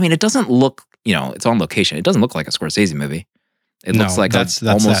definitely, I mean, it doesn't look, it's on location. It doesn't look like a Scorsese movie. It looks like that's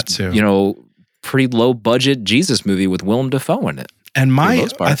almost, that too. Pretty low budget Jesus movie with Willem Dafoe in it. And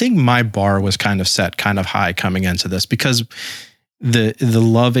I think my bar was kind of set kind of high coming into this because the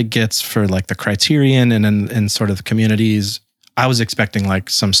love it gets for like the Criterion and sort of the communities, I was expecting like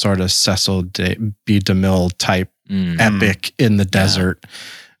some sort of Cecil B. DeMille type epic in the desert.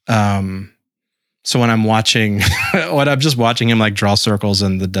 So when I'm just watching him like draw circles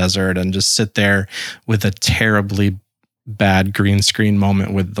in the desert and just sit there with a terribly bad green screen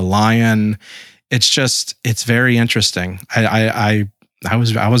moment with the lion, it's very interesting. I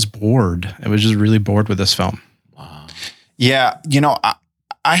was bored. I was just really bored with this film. Wow. Yeah.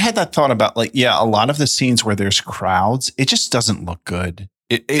 I had that thought about like, a lot of the scenes where there's crowds, it just doesn't look good.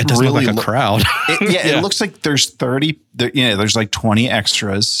 It doesn't really look like a crowd. It looks like there's 30, there's like 20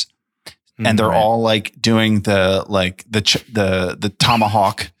 extras and they're all like doing the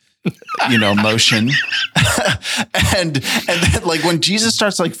tomahawk, motion. and then like when Jesus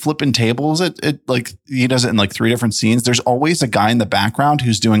starts like flipping tables, it like he does it in like 3 different scenes. There's always a guy in the background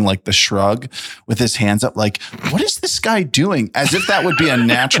who's doing like the shrug with his hands up. Like, what is this guy doing? As if that would be a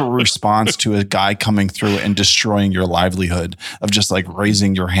natural response to a guy coming through and destroying your livelihood of just like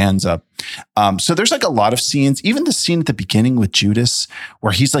raising your hands up. So there's like a lot of scenes, even the scene at the beginning with Judas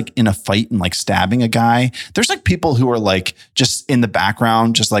where he's like in a fight and like stabbing a guy. There's like people who are like just in the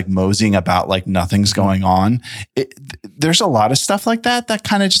background, just like moseying about like nothing's going on. There's a lot of stuff like that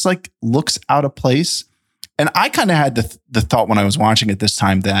kind of just like looks out of place. And I kind of had the thought when I was watching it this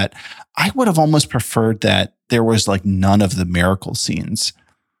time that I would have almost preferred that there was like none of the miracle scenes.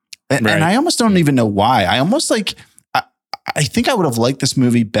 And I almost don't even know why. I almost like, I think I would have liked this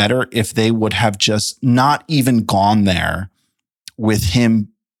movie better if they would have just not even gone there with him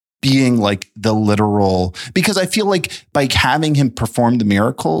being like the literal, because I feel like by having him perform the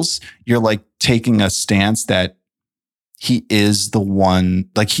miracles, you're like taking a stance that he is the one,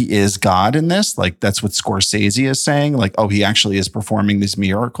 like he is God in this. Like that's what Scorsese is saying. Like, oh, he actually is performing these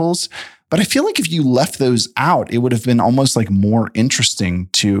miracles. But I feel like if you left those out, it would have been almost like more interesting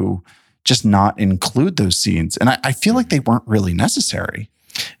to just not include those scenes. And I feel like they weren't really necessary.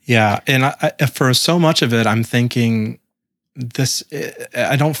 Yeah. And for so much of it, I'm thinking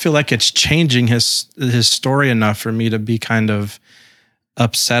I don't feel like it's changing his story enough for me to be kind of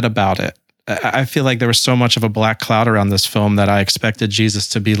upset about it. I feel like there was so much of a black cloud around this film that I expected Jesus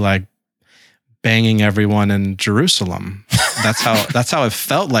to be like banging everyone in Jerusalem. That's how it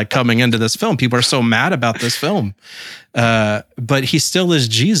felt like coming into this film. People are so mad about this film. But he still is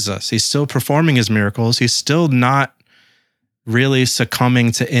Jesus. He's still performing his miracles. He's still not really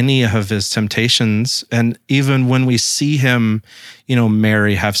succumbing to any of his temptations. And even when we see him,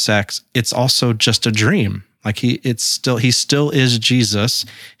 marry, have sex, it's also just a dream. Like he still is Jesus.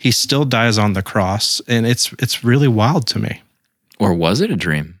 He still dies on the cross. And it's really wild to me. Or was it a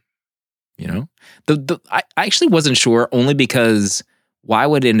dream? I actually wasn't sure, only because why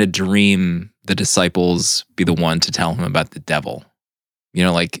would in a dream the disciples be the one to tell him about the devil?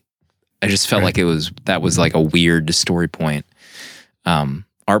 I just felt like that was like a weird story point.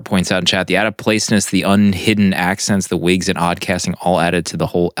 Art points out in chat, the out-of-placeness, the unhidden accents, the wigs and odd casting all added to the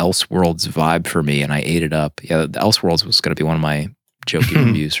whole Elseworlds vibe for me, and I ate it up. Yeah, the Elseworlds was going to be one of my jokey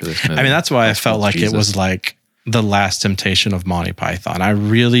reviews for this movie. I mean, that's why I felt like Jesus. It was like the last temptation of Monty Python. I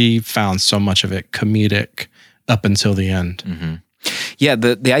really found so much of it comedic up until the end. Mm-hmm. Yeah,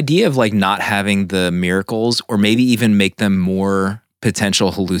 the idea of like not having the miracles, or maybe even make them more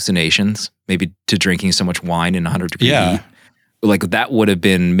potential hallucinations, maybe to drinking so much wine in 100-degree heat. Like that would have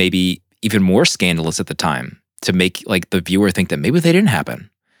been maybe even more scandalous at the time, to make like the viewer think that maybe they didn't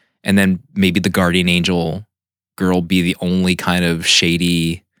happen. And then maybe the guardian angel girl be the only kind of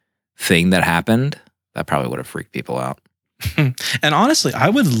shady thing that happened. That probably would have freaked people out. And honestly, I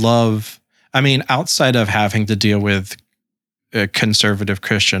would love, outside of having to deal with a conservative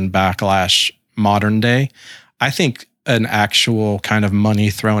Christian backlash modern day, I think an actual kind of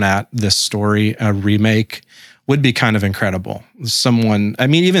money thrown at this story, a remake, would be kind of incredible. Even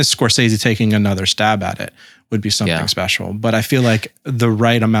Scorsese taking another stab at it would be something special. But I feel like the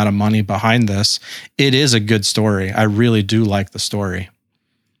right amount of money behind this, it is a good story. I really do like the story.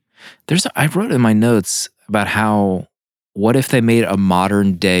 I wrote in my notes about what if they made a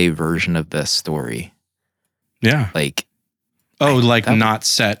modern day version of this story? Yeah.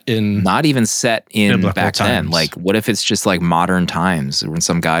 Not even set in back times. Then. Like, what if it's just like modern times when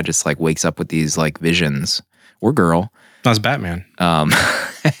some guy just like wakes up with these like visions, or girl. That's Batman. And,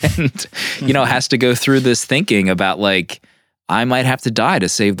 has to go through this thinking about like, I might have to die to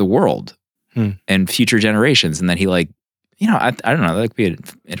save the world and future generations. And then he like, I don't know, that could be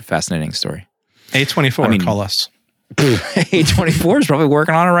a fascinating story. A24, call us. A24 is probably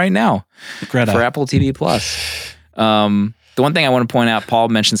working on it right now. Greta. For Apple TV Plus. The one thing I want to point out, Paul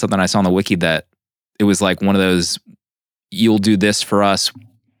mentioned something I saw on the wiki that it was like one of those, you'll do this for us.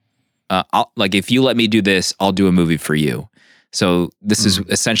 If you let me do this, I'll do a movie for you. So this is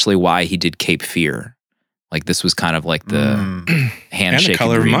essentially why he did Cape Fear. Like this was kind of like the handshake and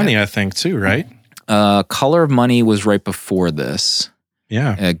Color agreement. of Money, I think too, right? Color of Money was right before this.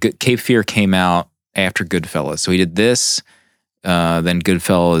 Yeah. Cape Fear came out after Goodfellas. So he did this, then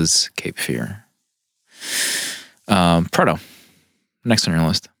Goodfellas, Cape Fear. Proto, next on your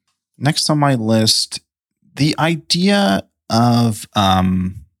list. Next on my list, the idea of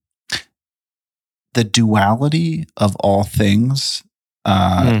the duality of all things,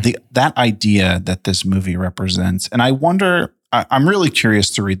 that idea that this movie represents. And I wonder, I'm really curious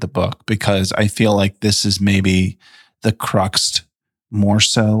to read the book, because I feel like this is maybe the crux more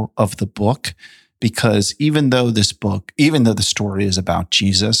so of the book, because even though the story is about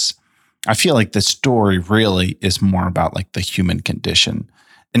Jesus, I feel like the story really is more about like the human condition.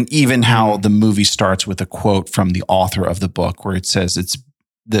 And even how the movie starts with a quote from the author of the book, where it says it's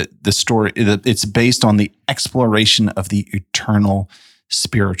the story, it's based on the exploration of the eternal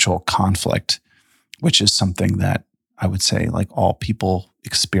spiritual conflict, which is something that I would say like all people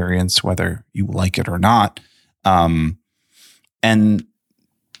experience, whether you like it or not. And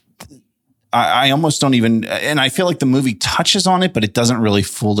I almost don't even, and I feel like the movie touches on it, but it doesn't really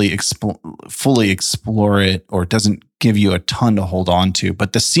fully explore it, or it doesn't give you a ton to hold on to.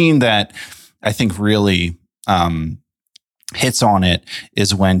 But the scene that I think really hits on it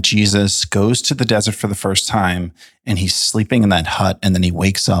is when Jesus goes to the desert for the first time, and he's sleeping in that hut, and then he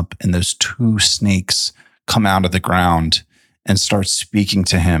wakes up and those two snakes come out of the ground and start speaking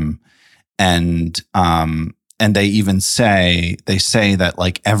to him. And they even say that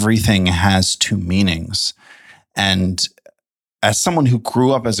like everything has two meanings. And as someone who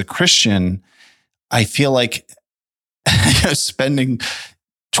grew up as a Christian, I feel like spending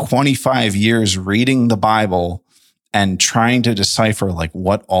 25 years reading the Bible and trying to decipher like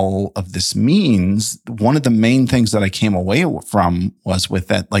what all of this means, one of the main things that I came away from was with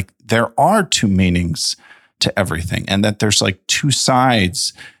that, like there are two meanings to everything, and that there's like two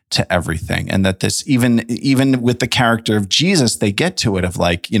sides to everything. And that this, even with the character of Jesus, they get to it of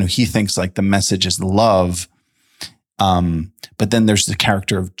like, he thinks like the message is love, But then there's the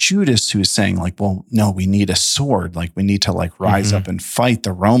character of Judas who is saying like, well, no, we need a sword. Like we need to like rise up and fight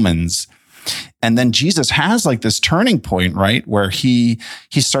the Romans. And then Jesus has like this turning point, right? Where he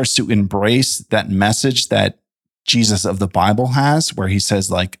starts to embrace that message that Jesus of the Bible has, where he says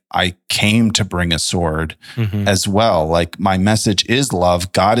like, I came to bring a sword as well. Like my message is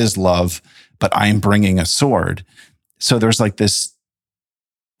love. God is love, but I am bringing a sword. So there's like this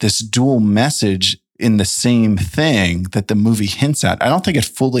dual message in the same thing that the movie hints at. I don't think it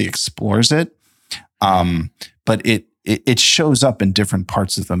fully explores it, but it shows up in different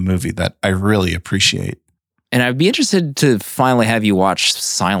parts of the movie that I really appreciate. And I'd be interested to finally have you watch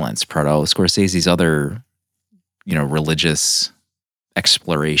Silence, Proto, Scorsese's other, religious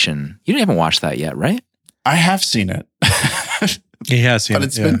exploration. You haven't watched that yet, right? I have seen it. He has seen it, but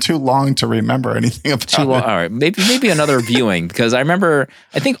it's been too long to remember anything about too long. it. All right, maybe another viewing, because I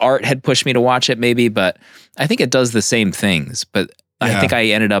think Art had pushed me to watch it maybe, but I think it does the same things. But I think I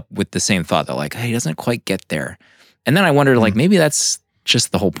ended up with the same thought that like, hey, he doesn't quite get there. And then I wondered like, maybe that's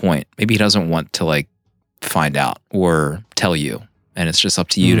just the whole point. Maybe he doesn't want to like find out or tell you. And it's just up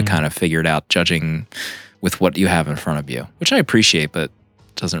to you to kind of figure it out, judging with what you have in front of you, which I appreciate, but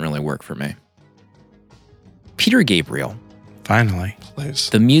doesn't really work for me. Peter Gabriel. Finally. Please.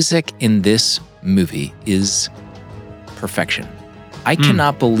 The music in this movie is perfection. I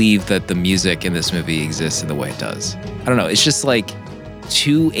cannot believe that the music in this movie exists in the way it does. I don't know. It's just like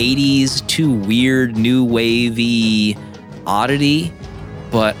too 80s, too weird, new wavy oddity,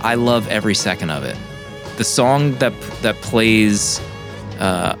 but I love every second of it. The song that plays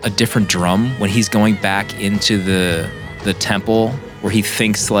a different drum when he's going back into the temple where he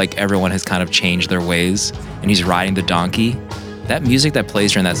thinks like everyone has kind of changed their ways and he's riding the donkey. That music that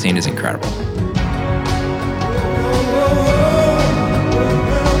plays during that scene is incredible.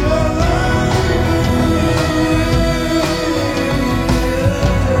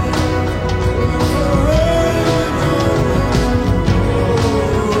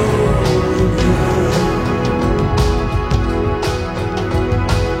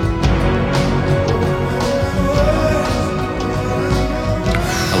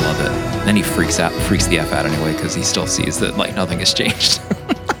 Then he freaks the F out anyway, because he still sees that like nothing has changed.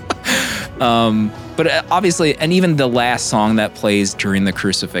 But obviously, and even the last song that plays during the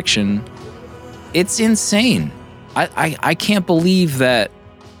crucifixion, it's insane. I can't believe that.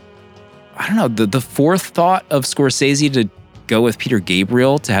 I don't know, the forethought of Scorsese to go with Peter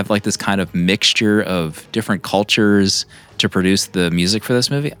Gabriel to have like this kind of mixture of different cultures to produce the music for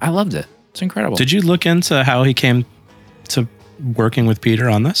this movie. I loved it. It's incredible. Did you look into how he came to working with Peter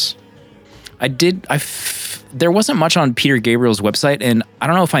on this? I did. There wasn't much on Peter Gabriel's website, and I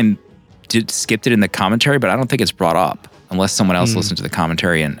don't know if I skipped it in the commentary, but I don't think it's brought up unless someone else listened to the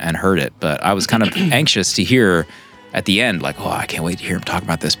commentary and heard it. But I was kind of anxious to hear at the end, like, oh, I can't wait to hear him talk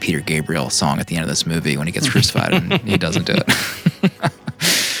about this Peter Gabriel song at the end of this movie when he gets crucified, and he doesn't do it.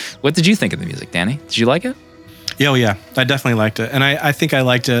 What did you think of the music, Danny? Did you like it? Yeah, I definitely liked it. And I think I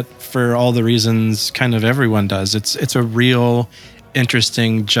liked it for all the reasons kind of everyone does. It's a real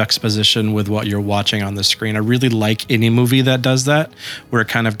interesting juxtaposition with what you're watching on the screen. I really like any movie that does that, where it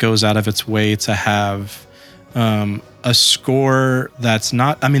kind of goes out of its way to have a score that's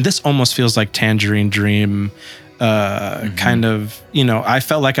not, I mean, this almost feels like Tangerine Dream, kind of, I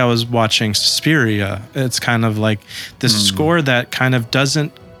felt like I was watching Suspiria. It's kind of like this score that kind of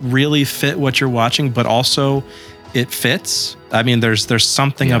doesn't really fit what you're watching, but also it fits. I mean, there's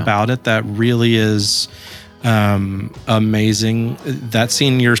something about it that really is amazing. That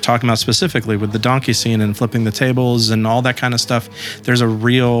scene you're talking about specifically with the donkey scene and flipping the tables and all that kind of stuff, there's a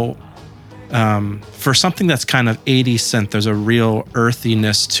real for something that's kind of 80s synth, there's a real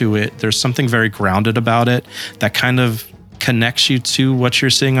earthiness to it. There's something very grounded about it that kind of connects you to what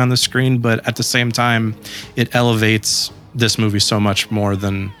you're seeing on the screen, but at the same time it elevates this movie so much more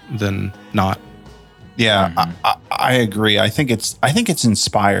than not. Yeah, I agree. I think it's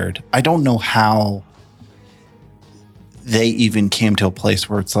inspired. I don't know how they even came to a place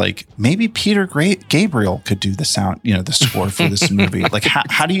where it's like, maybe Peter Gabriel could do the sound, the score for this movie. Like,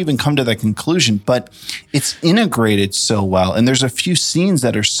 how do you even come to that conclusion? But it's integrated so well. And there's a few scenes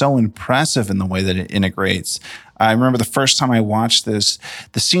that are so impressive in the way that it integrates. I remember the first time I watched this,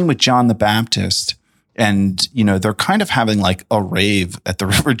 the scene with John the Baptist, and, they're kind of having like a rave at the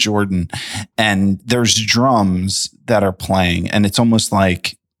River Jordan, and there's drums that are playing, and it's almost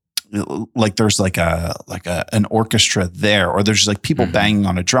like there's like an orchestra there, or there's like people banging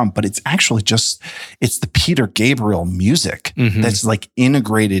on a drum, but it's actually it's the Peter Gabriel music that's like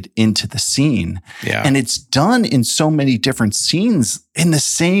integrated into the scene. Yeah. And it's done in so many different scenes in the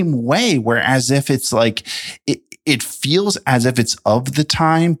same way, where as if it's like, it feels as if it's of the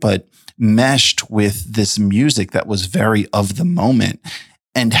time, but meshed with this music that was very of the moment.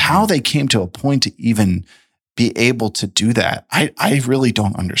 And how they came to a point to even be able to do that, I really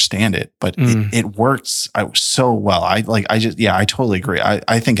don't understand it, but it works so well. I totally agree.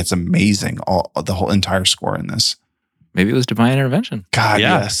 I think it's amazing, the whole entire score in this. Maybe it was divine intervention. God,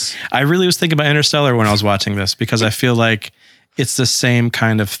 yes. I really was thinking about Interstellar when I was watching this, because I feel like it's the same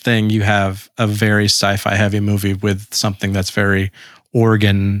kind of thing. You have a very sci-fi heavy movie with something that's very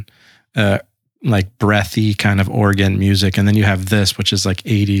organ, like breathy kind of organ music. And then you have this, which is like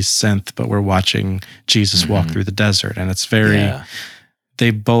 80s synth, but we're watching Jesus walk through the desert. And it's very,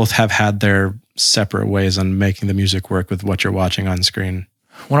 they both have had their separate ways on making the music work with what you're watching on screen.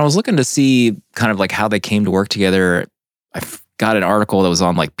 When I was looking to see kind of like how they came to work together, I got an article that was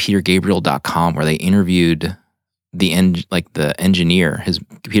on like petergabriel.com where they interviewed the engineer,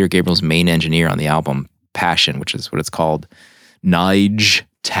 Peter Gabriel's main engineer on the album Passion, which is what it's called, Nige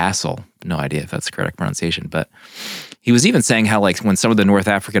Tassel. No idea if that's the correct pronunciation, but he was even saying how like when some of the North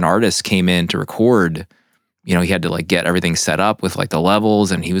African artists came in to record, you know, he had to like get everything set up with like the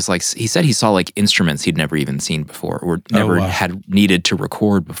levels, and he was like, he said he saw like instruments he'd never even seen before or never had needed to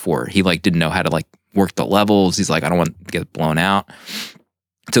record before. He like didn't know how to like work the levels. He's like, I don't want to get blown out,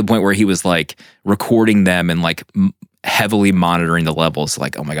 to the point where he was like recording them and like heavily monitoring the levels.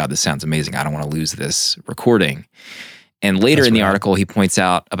 Like, oh my God, this sounds amazing. I don't want to lose this recording. And later in the article, he points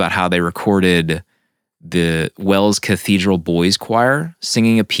out about how they recorded the Wells Cathedral Boys Choir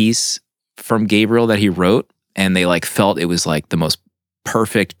singing a piece from Gabriel that he wrote, and they like felt it was like the most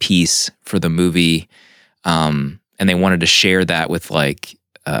perfect piece for the movie, and they wanted to share that with like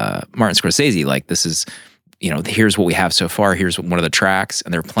Martin Scorsese. Like, this is, you know, here's what we have so far. Here's one of the tracks,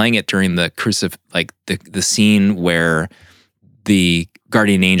 and they're playing it during the the scene where the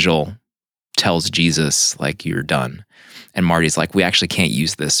guardian angel tells Jesus like, you're done. And Marty's like, we actually can't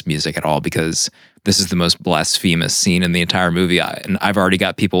use this music at all because this is the most blasphemous scene in the entire movie. And I've already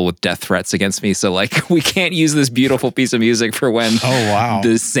got people with death threats against me. So like, we can't use this beautiful piece of music for when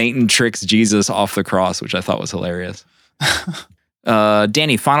the Satan tricks Jesus off the cross, which I thought was hilarious.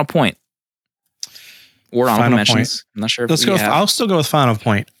 Danny, final point. Or honorable mentions. I'm not sure if I'll still go with final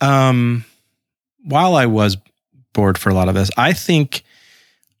point. While I was bored for a lot of this, I think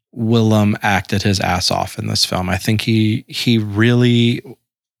Willem acted his ass off in this film. I think he really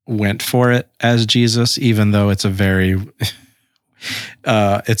went for it as Jesus, even though it's a very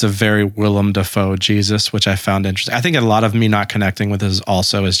Willem Dafoe Jesus, which I found interesting. I think a lot of me not connecting with this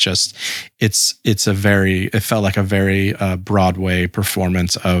also is just it felt like a very Broadway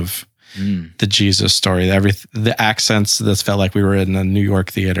performance of the Jesus story. The accents, this felt like we were in a New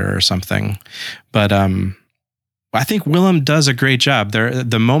York theater or something. But I think Willem does a great job.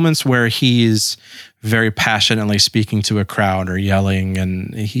 The moments where he's very passionately speaking to a crowd or yelling,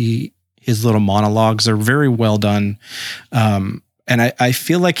 and his little monologues are very well done. And I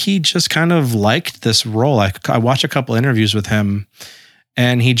feel like he just kind of liked this role. I watched a couple interviews with him,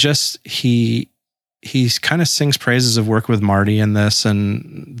 and he kind of sings praises of work with Marty in this.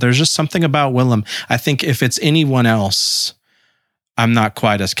 And there's just something about Willem. I think if it's anyone else, I'm not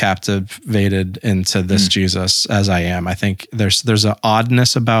quite as captivated into this Jesus as I am. I think there's an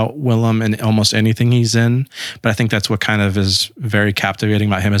oddness about Willem in almost anything he's in, but I think that's what kind of is very captivating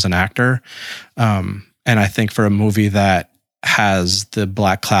about him as an actor. And I think for a movie that has the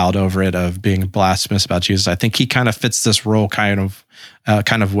black cloud over it of being blasphemous about Jesus, I think he kind of fits this role kind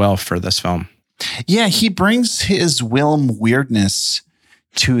of well for this film. Yeah, he brings his Willem weirdness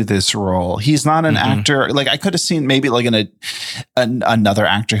to this role. He's not an actor. Like, I could have seen maybe like another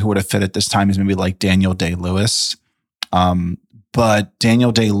actor who would have fit at this time is maybe like Daniel Day-Lewis. But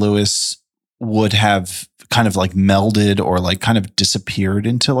Daniel Day-Lewis would have kind of like melded or like kind of disappeared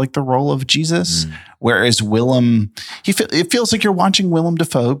into like the role of Jesus. Whereas Willem, it feels like you're watching Willem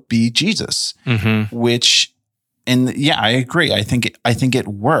Dafoe be Jesus, which, and yeah, I agree. I think it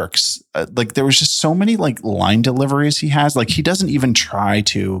works. Like, there was just so many like line deliveries he has. Like, he doesn't even try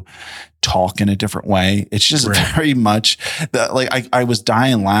to talk in a different way. It's just very much like I was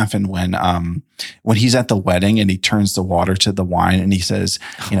dying laughing when he's at the wedding and he turns the water to the wine and he says,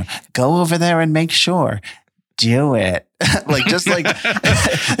 you know, go over there and make sure. Do it. Like, just like,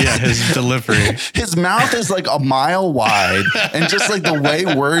 yeah, his delivery. His mouth is like a mile wide, and just like the way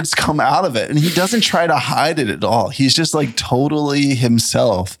words come out of it. And he doesn't try to hide it at all. He's just like totally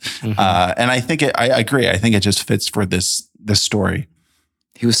himself. And I think I agree. I think it just fits for this story.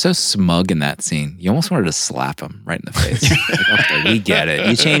 He was so smug in that scene. You almost wanted to slap him right in the face. Like, okay, we get it.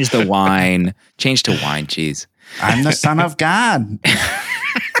 You changed the wine. Change to wine cheese. I'm the son of God.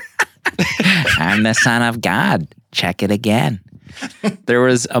 I'm the son of God. Check it again. There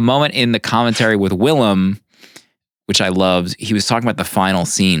was a moment in the commentary with Willem, which I loved. He was talking about the final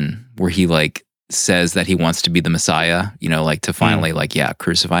scene where he like says that he wants to be the Messiah, you know, like to finally like, yeah,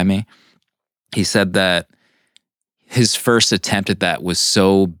 crucify me. He said that his first attempt at that was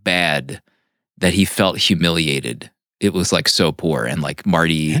so bad that he felt humiliated. It was like so poor. And like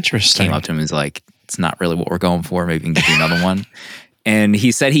Marty came up to him and was like, it's not really what we're going for. Maybe we can give you another one. And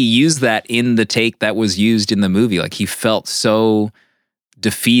he said he used that in the take that was used in the movie. Like he felt so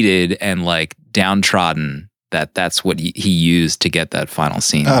defeated and like downtrodden that that's what he used to get that final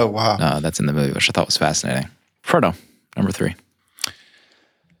scene. Oh, wow. That's in the movie, which I thought was fascinating. Frodo, number 3.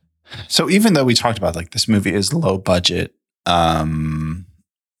 So even though we talked about like this movie is low budget,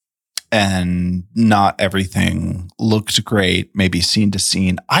 and not everything looked great, maybe scene to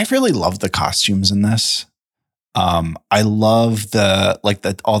scene, I really love the costumes in this. I love I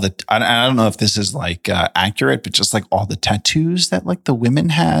don't know if this is like accurate, but just like all the tattoos that like the women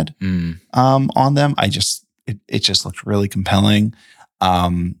had on them. It just looked really compelling.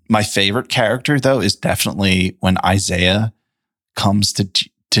 My favorite character though is definitely when Isaiah comes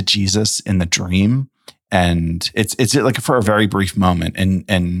to Jesus in the dream, and it's like for a very brief moment,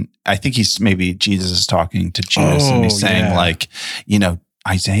 and I think Jesus is talking to Judas, and he's saying like, you know,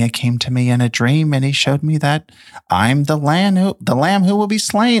 Isaiah came to me in a dream and he showed me that I'm the lamb who will be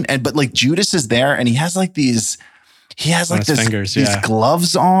slain. But like Judas is there and he has like these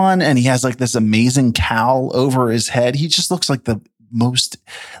gloves on, and he has like this amazing cowl over his head. He just looks like the most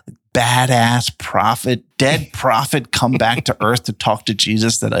badass dead prophet come back to earth to talk to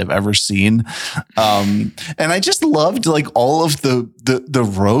Jesus that I've ever seen. And I just loved like all of the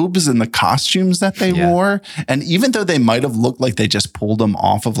robes and the costumes that they wore. And even though they might have looked like they just pulled them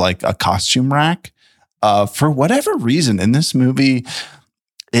off of like a costume rack, for whatever reason in this movie,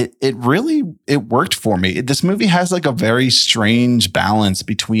 it really worked for me. This movie has like a very strange balance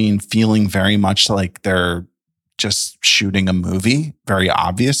between feeling very much like they're just shooting a movie very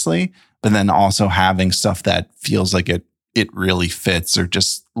obviously, but then also having stuff that feels like it really fits or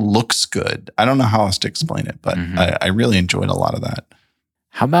just looks good. I don't know how else to explain it, but I really enjoyed a lot of that.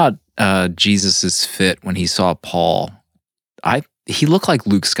 How about Jesus's fit when he saw Paul? He looked like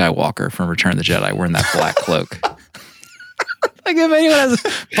Luke Skywalker from Return of the Jedi wearing that black cloak. Like if anyone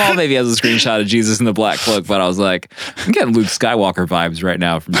Paul maybe has a screenshot of Jesus in the black cloak, but I was like, I'm getting Luke Skywalker vibes right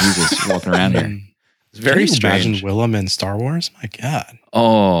now from Jesus walking around here. It's very strange. Imagine Willem in Star Wars? My God.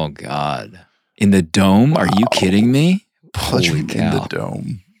 Oh, God. In the dome? Are you kidding me? Put him in the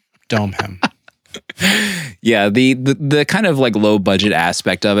dome. Dome him. Yeah, the kind of like low budget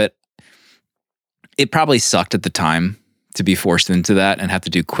aspect of it, it probably sucked at the time to be forced into that and have to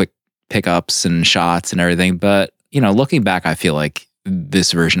do quick pickups and shots and everything. But, you know, looking back, I feel like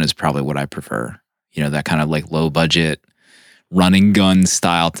this version is probably what I prefer. You know, that kind of like low budget running gun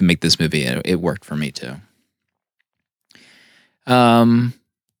style to make this movie. It worked for me too.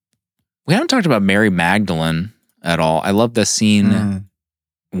 We haven't talked about Mary Magdalene at all. I love the scene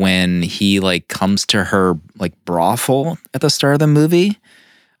when he like comes to her like brothel at the start of the movie.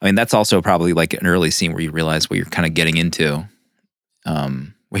 I mean, that's also probably like an early scene where you realize what you're kind of getting into.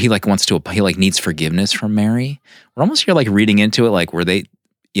 Where he like he like needs forgiveness from Mary. We're almost here like reading into it, like were they,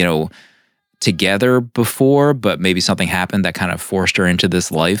 you know, together before, but maybe something happened that kind of forced her into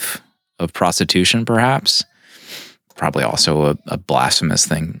this life of prostitution, perhaps. Probably also a blasphemous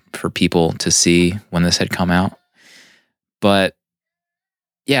thing for people to see when this had come out. But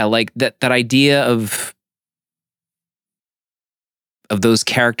yeah, like that idea of those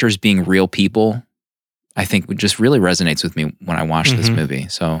characters being real people, I think just really resonates with me when I watch this movie.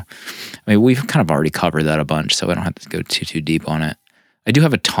 So, I mean, we've kind of already covered that a bunch, so I don't have to go too deep on it. I do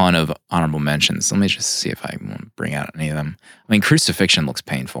have a ton of honorable mentions. Let me just see if I want to bring out any of them. I mean, crucifixion looks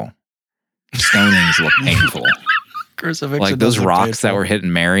painful. Stonings look painful. Crucifixion, like those rocks that were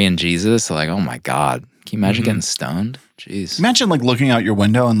hitting Mary and Jesus. Like, oh my God. Can you imagine getting stoned? Jeez. Imagine like looking out your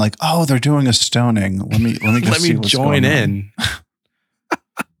window and like, oh, they're doing a stoning. Let me see what's join going in.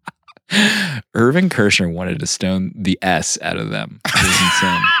 Irvin Kershner wanted to stone the S out of them. It was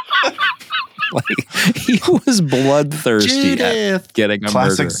insane. Like he was bloodthirsty at getting a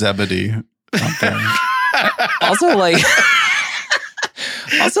classic murder. Zebedee. Also,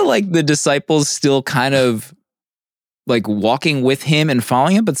 like the disciples still kind of like walking with him and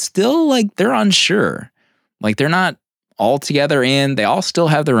following him, but still like they're unsure. Like they're not all together in. They all still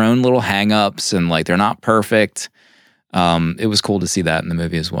have their own little hang-ups and like they're not perfect. It was cool to see that in the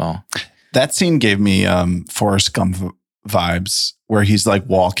movie as well. That scene gave me Forrest Gump vibes where he's like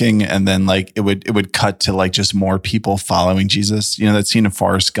walking and then like it would cut to like just more people following Jesus. You know, that scene of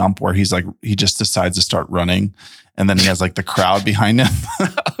Forrest Gump where he's like, he just decides to start running and then he has like the crowd behind him.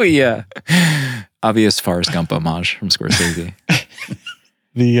 Oh yeah. Obvious Forrest Gump homage from Scorsese.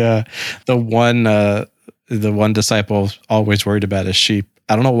 The one disciple always worried about his sheep.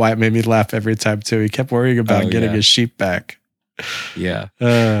 I don't know why it made me laugh every time too. He kept worrying about getting his sheep back. Yeah.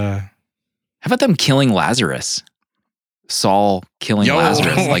 How How about them killing Lazarus? Saul killing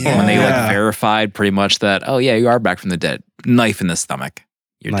Lazarus. Like when they like verified pretty much that, oh yeah, you are back from the dead. Knife in the stomach.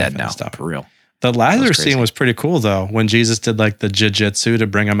 You're dead now. For real. The Lazarus scene was pretty cool though. When Jesus did like the jiu-jitsu to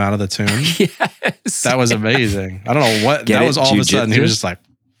bring him out of the tomb. Yes. That was amazing. I don't know what, that was all of a sudden. He was just like,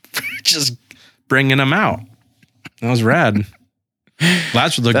 just bringing him out. That was rad.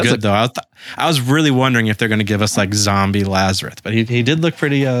 Lazarus looked good though. I was really wondering if they're going to give us like zombie Lazarus, but he did look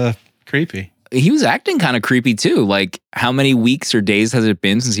pretty creepy. He was acting kind of creepy too. Like how many weeks or days has it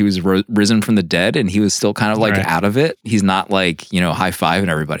been since he was risen from the dead and he was still kind of like out of it? He's not like, high-fiving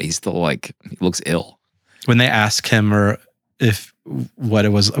everybody. He's still like, he looks ill. When they asked him what it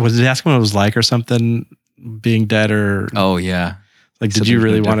was they ask him what it was like or something being dead or... Oh yeah. Like, did you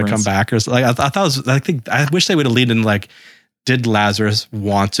really want to come back? Or like, I wish they would have leaned in like, did Lazarus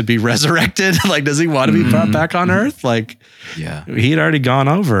want to be resurrected? Like, does he want to be brought back on earth? Like, he'd already gone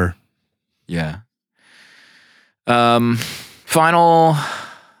over. Yeah. Final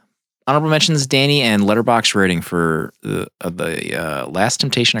honorable mentions, Danny, and letterbox rating for the Last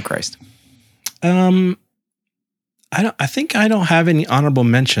Temptation of Christ. I think I don't have any honorable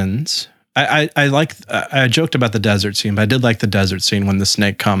mentions. I joked about the desert scene, but I did like the desert scene when the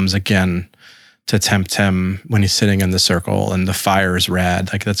snake comes again to tempt him when he's sitting in the circle and the fire is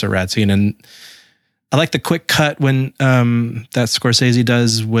rad. Like that's a rad scene. And I like the quick cut when that Scorsese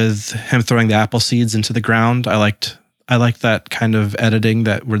does with him throwing the apple seeds into the ground. I liked that kind of editing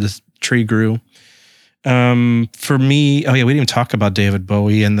that where the tree grew. For me, we didn't even talk about David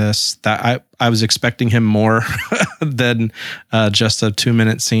Bowie in this. That I was expecting him more than just a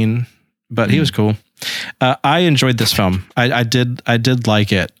 2-minute scene, but he was cool. I enjoyed this film. I did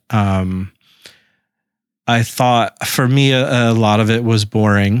like it. I thought for me a lot of it was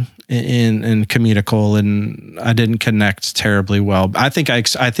boring and comedical, and I didn't connect terribly well. I think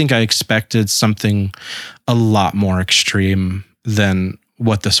I expected something a lot more extreme than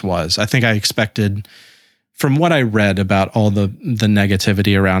what this was. I think I expected, from what I read about all the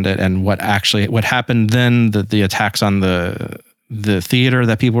negativity around it and what happened then, the attacks on the theater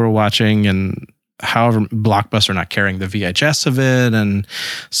that people were watching, and however Blockbuster not carrying the VHS of it, and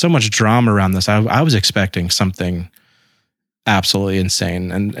so much drama around this. I was expecting something absolutely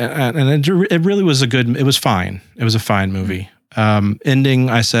insane, and it really was it was fine. It was a fine movie. Ending,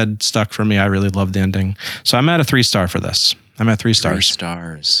 I said, stuck for me. I really loved the ending. So I'm at a 3-star for this. I'm at 3 stars. 3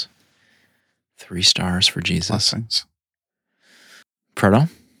 stars. 3 stars for Jesus. Blessings. Proto?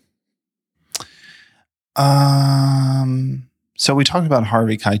 So we talked about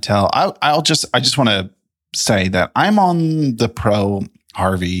Harvey Keitel. I just want to say that I'm on the pro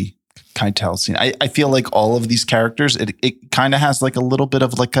Harvey Keitel scene. I feel like all of these characters, it kind of has like a little bit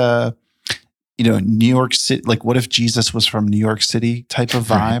of like a, New York City, like what if Jesus was from New York City type of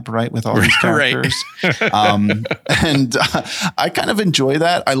vibe, right? With all these characters. And I kind of enjoy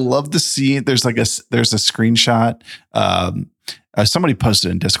that. I love the scene. There's a screenshot. Somebody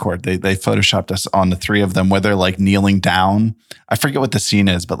posted in Discord. They photoshopped us on the 3 of them where they're like kneeling down. I forget what the scene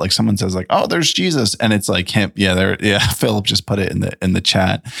is, but like someone says like, "Oh, there's Jesus," and it's like him. Yeah, Philip just put it in the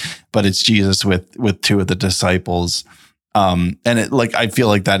chat, but it's Jesus with 2 of the disciples. And it like I feel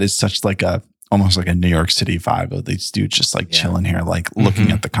like that is such like almost like a New York City vibe of these dudes just like chilling here, like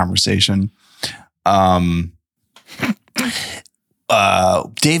looking at the conversation.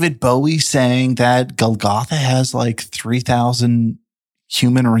 David Bowie saying that Golgotha has like 3,000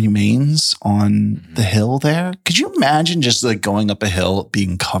 human remains on the hill there. Could you imagine just like going up a hill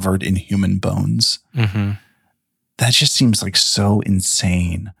being covered in human bones? Mm-hmm. That just seems like so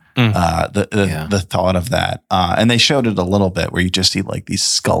insane. The thought of that. And they showed it a little bit where you just see like these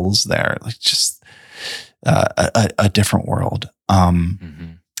skulls there, like just a different world.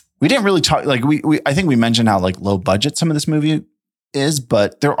 We didn't really talk, like I think we mentioned how like low budget some of this movie is,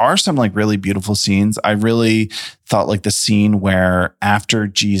 but there are some like really beautiful scenes. I really thought like the scene where after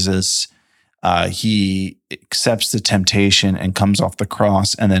Jesus, he accepts the temptation and comes off the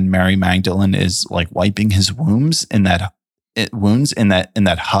cross, and then Mary Magdalene is like wiping his wounds in that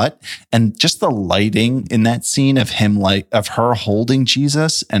hut, and just the lighting in that scene of him of her holding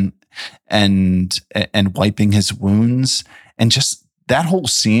Jesus and wiping his wounds, and just that whole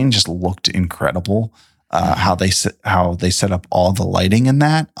scene just looked incredible. how they set up all the lighting in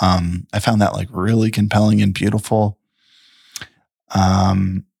that. I found that like really compelling and beautiful.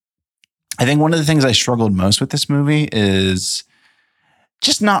 I think one of the things I struggled most with this movie is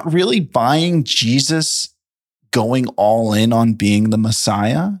just not really buying Jesus going all in on being the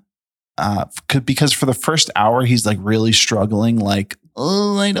Messiah. Because for the first hour, he's like really struggling, like,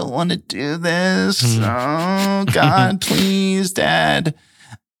 oh, I don't want to do this. Oh, God, please, Dad.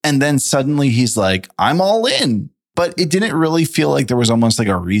 And then suddenly he's like, I'm all in. But it didn't really feel like there was almost like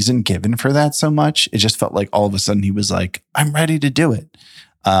a reason given for that so much. It just felt like all of a sudden he was like, I'm ready to do it.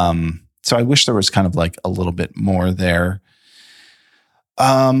 So I wish there was kind of like a little bit more there.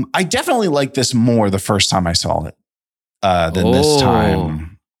 I definitely liked this more the first time I saw it than this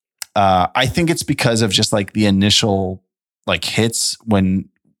time. I think it's because of just like the initial like hits when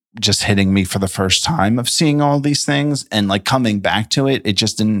just hitting me for the first time of seeing all these things and like coming back to it. It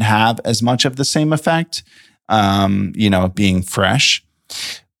just didn't have as much of the same effect, being fresh.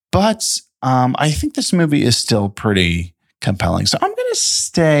 But I think this movie is still pretty compelling. So I'm going to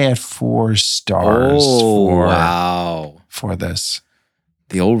stay at 4 stars for this.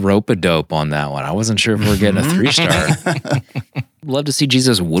 The old rope-a-dope on that one. I wasn't sure if we were getting a 3-star. Love to see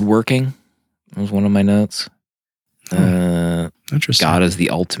Jesus woodworking. That was one of my notes. Interesting. God is the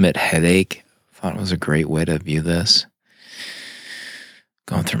ultimate headache. Thought it was a great way to view this.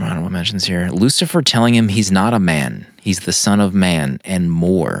 Going through my honorable mentions here. Lucifer telling him he's not a man. He's the son of man and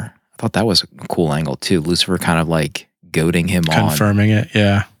more. I thought that was a cool angle too. Lucifer kind of like goading him on. Confirming it,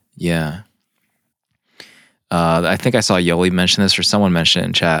 yeah. Yeah. I think I saw Yoli mention this, or someone mentioned it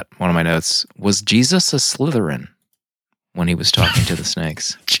in chat. One of my notes was Jesus a Slytherin when he was talking to the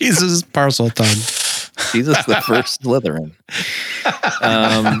snakes. Jesus parcel tongue. Jesus the first Slytherin.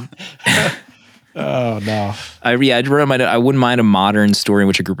 Oh no! I wrote my note, I wouldn't mind a modern story in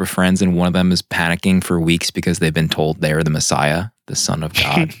which a group of friends and one of them is panicking for weeks because they've been told they're the Messiah, the Son of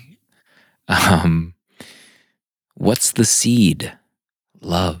God. What's the seed?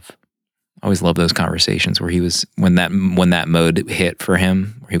 Love. I always love those conversations where he was when that mode hit for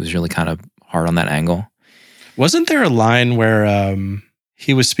him, where he was really kind of hard on that angle. Wasn't there a line where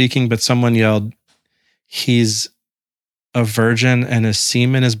he was speaking, but someone yelled, "He's a virgin and his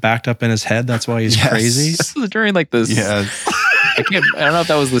semen is backed up in his head. That's why he's crazy." This was during like this. Yes. I don't know if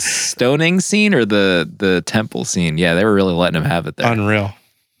that was the stoning scene or the temple scene. Yeah, they were really letting him have it there. Unreal.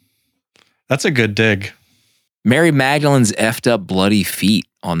 That's a good dig. Mary Magdalene's effed up bloody feet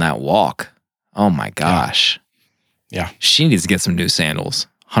on that walk. Oh my gosh. Yeah. She needs to get some new sandals.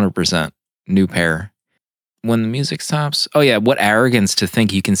 100%. New pair. When the music stops. Oh yeah, what arrogance to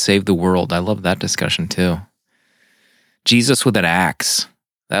think you can save the world. I love that discussion too. Jesus with an axe.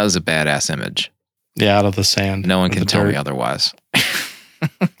 That was a badass image. Yeah, out of the sand. No one can tell me otherwise.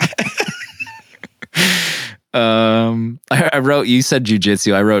 I wrote, you said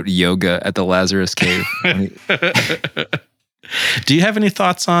jujitsu. I wrote yoga at the Lazarus Cave. Do you have any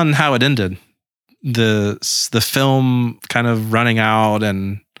thoughts on how it ended? The film kind of running out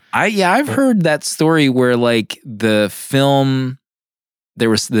and I've heard that story where like the film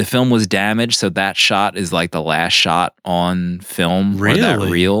was damaged, so that shot is like the last shot on film. Really? Or that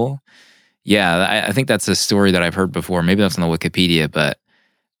reel. Yeah, I think that's a story that I've heard before. Maybe that's on the Wikipedia, but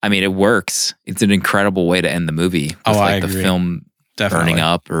I mean, it works. It's an incredible way to end the movie. With, I agree. The film Definitely. burning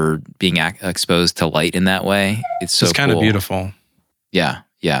up or being exposed to light in that way. It's so kind cool. of beautiful. Yeah.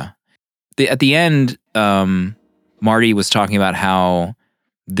 At the end, Marty was talking about how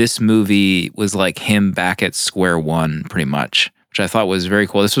this movie was like him back at square one, pretty much, which I thought was very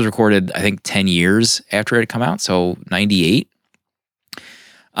cool. This was recorded, I think, 10 years after it had come out, so 98.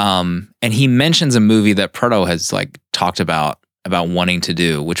 And he mentions a movie that Proto has like talked about wanting to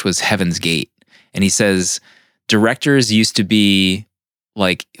do, which was Heaven's Gate. And he says directors used to be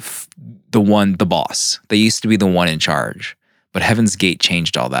like the boss. They used to be the one in charge. But Heaven's Gate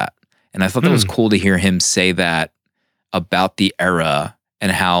changed all that. And I thought that was cool to hear him say that about the era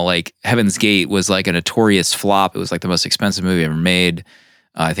and how like Heaven's Gate was like a notorious flop. It was like the most expensive movie ever made.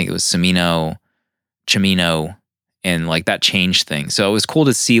 I think it was Cimino, and like that changed things. So it was cool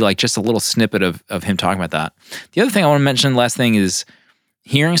to see like just a little snippet of him talking about that. The other thing I want to mention, last thing, is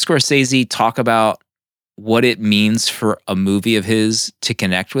hearing Scorsese talk about what it means for a movie of his to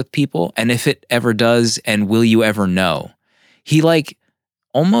connect with people, and if it ever does, and will you ever know? He like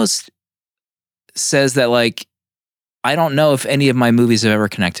almost says that like, I don't know if any of my movies have ever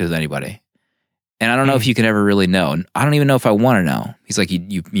connected with anybody. And I don't know if you can ever really know. And I don't even know if I want to know. He's like,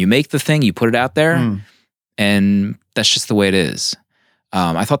 you make the thing, you put it out there, and that's just the way it is.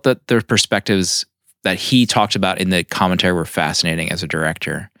 I thought that the perspectives that he talked about in the commentary were fascinating as a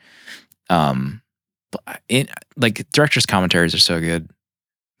director. director's commentaries are so good.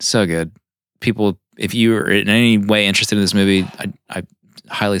 So good. People, if you are in any way interested in this movie, I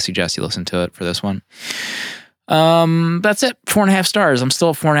highly suggest you listen to it for this one. That's it. 4.5 stars. I'm still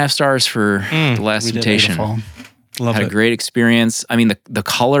at 4.5 stars for The Last Temptation. Love Had it. a great experience. I mean, the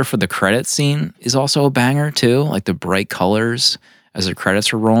color for the credit scene is also a banger too. Like the bright colors as the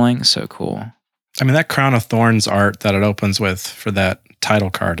credits are rolling. So cool. I mean, that Crown of Thorns art that it opens with for that title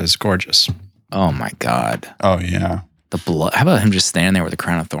card is gorgeous. Oh my God. Oh yeah. The blood. How about him just standing there with a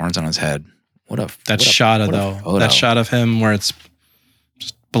crown of thorns on his head? That shot of him where it's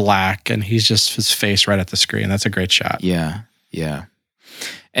just black and he's just his face right at the screen. That's a great shot. Yeah. Yeah.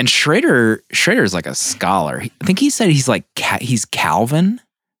 And Schrader's like a scholar. I think he said he's like, he's Calvin.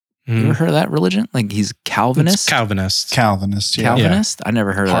 You ever heard of that religion? Like he's Calvinist? It's Calvinist. Calvinist. Yeah. Calvinist? I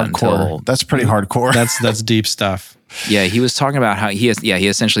never heard of that until... That's pretty hardcore. That's deep stuff. Yeah, he was talking about how he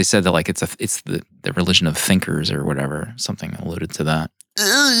essentially said that like it's the religion of thinkers or whatever. Something alluded to that.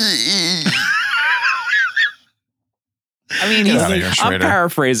 I mean, I'm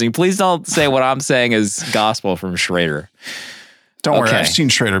paraphrasing. Please don't say what I'm saying is gospel from Schrader. Don't worry, I've seen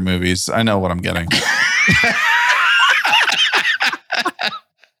Schrader movies. I know what I'm getting.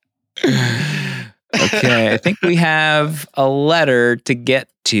 Okay, I think we have a letter to get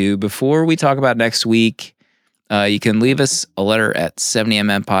to before we talk about next week. You can leave us a letter at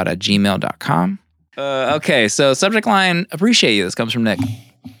 70mmpod@gmail.com. Okay, so subject line, appreciate you. This comes from Nick.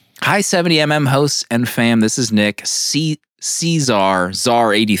 Hi, 70mm hosts and fam. This is Nick.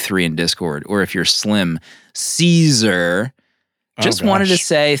 Czar83 in Discord, or if you're slim, Caesar. Just wanted to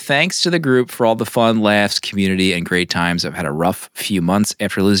say thanks to the group for all the fun, laughs, community, and great times. I've had a rough few months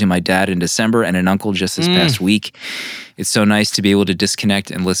after losing my dad in December and an uncle just this past week. It's so nice to be able to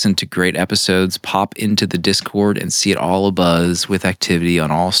disconnect and listen to great episodes, pop into the Discord, and see it all abuzz with activity on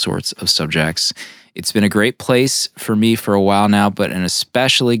all sorts of subjects. It's been a great place for me for a while now, but an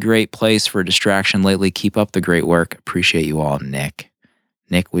especially great place for a distraction lately. Keep up the great work. Appreciate you all, Nick.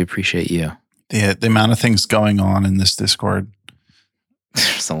 Nick, we appreciate you. The amount of things going on in this Discord.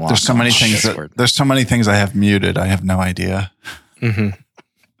 There's a lot. There's so many things. There's so many things I have muted. I have no idea. But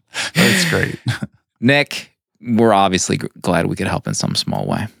it's great. Nick, we're obviously glad we could help in some small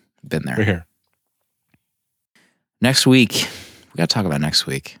way. Been there. We're here. Next week, we got to talk about next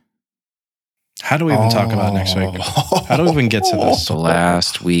week. How do we even talk about next week? How do we even get to this? The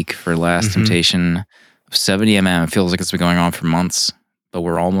last week for Last Temptation of 70mm. It feels like it's been going on for months, but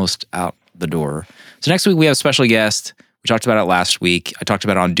we're almost out the door. So next week we have a special guest. We talked about it last week. I talked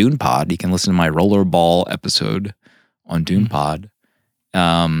about it on Dune Pod. You can listen to my Rollerball episode on Dune Pod.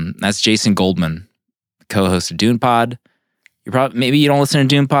 That's Jason Goldman, co-host of Dune Pod. Maybe you don't listen to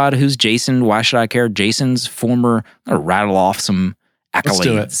Dune Pod. Who's Jason? Why should I care? Jason's former. I'm gonna rattle off some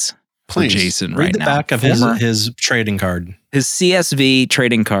accolades. Please. For Jason Read right the now. back of his trading card. His CSV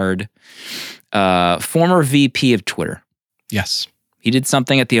trading card. Former VP of Twitter. Yes. He did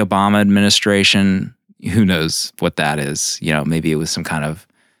something at the Obama administration. Who knows what that is? You know, maybe it was some kind of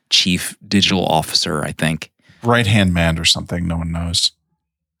chief digital officer, I think. Right-hand man or something. No one knows.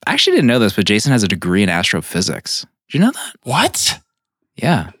 I actually didn't know this, but Jason has a degree in astrophysics. Did you know that? What?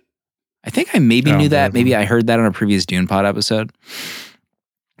 Yeah. I think I maybe knew that. Maybe I heard that on a previous Dune Pod episode.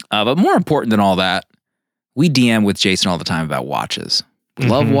 But more important than all that, we DM with Jason all the time about watches.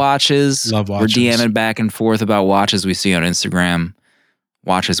 Love watches. Love watches. We're DMing back and forth about watches we see on Instagram,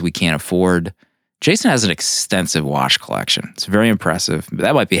 watches we can't afford. Jason has an extensive watch collection. It's very impressive. But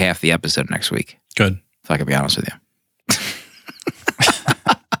that might be half the episode next week. Good. If I could be honest with you.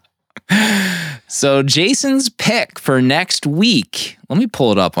 So Jason's pick for next week. Let me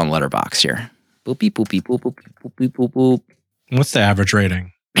pull it up on Letterboxd here. Boopy, boopy, boop, boop, boop, boop, boop, boop. What's the average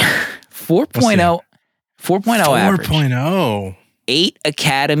rating? 4.0. 4.0 average. 4.0. 8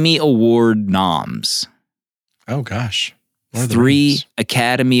 Academy Award noms. Oh, gosh. What are the 3 rings?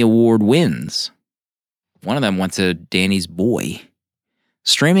 Academy Award wins. One of them went to Danny's Boy.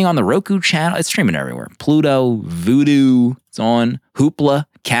 Streaming on the Roku channel. It's streaming everywhere. Pluto, Vudu. It's on Hoopla,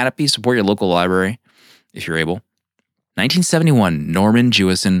 Canopy. Support your local library if you're able. 1971, Norman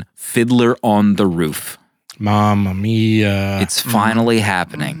Jewison, Fiddler on the Roof. Mamma mia. It's finally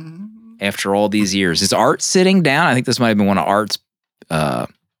happening after all these years. Is Art sitting down? I think this might have been one of Art's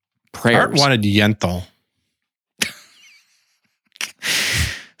prayers. Art wanted Yentl.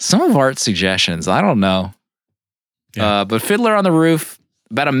 Some of Art's suggestions, I don't know. Yeah. But Fiddler on the Roof,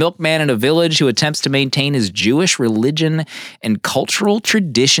 about a milkman in a village who attempts to maintain his Jewish religion and cultural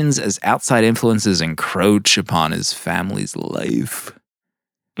traditions as outside influences encroach upon his family's life.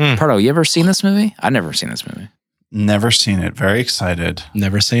 Pardo, you ever seen this movie? I've never seen this movie. Never seen it. Very excited.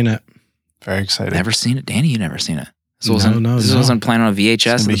 Never seen it. Very excited. Never seen it. Danny, you never seen it. This No. wasn't playing on a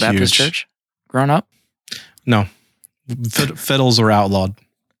VHS in the Baptist huge. church growing up? No. Fiddles are outlawed.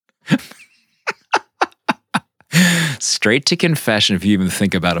 Straight to confession if you even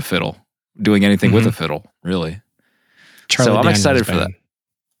think about a fiddle. Doing anything with a fiddle, really. Charlie So I'm Daniels excited for Band.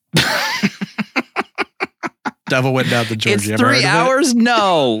 Devil Went Down to Georgia. It's You ever heard 3 of it? hours?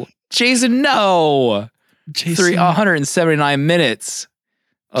 No. Jason, no. Jason. 179 minutes.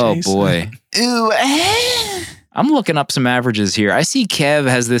 Oh, Jason. boy. Ooh, I'm looking up some averages here. I see Kev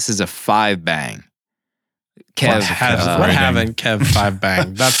has this as a 5 bang. Kev, What haven't Kev 5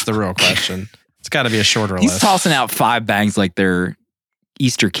 bang? That's the real question. It's got to be a shorter he's list. tossing out 5 bangs like they're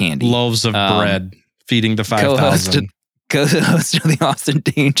Easter candy. Loaves of bread feeding the Co-host 5,000. co-host of the Austin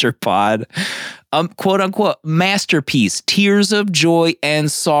Danger Pod. Quote unquote masterpiece, tears of joy and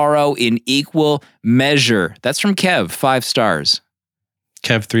sorrow in equal measure. That's from Kev, 5 stars.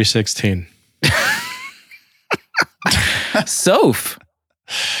 Kev 316. Soph,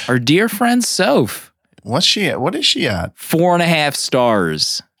 our dear friend Soph, what's she at? What is she at? 4.5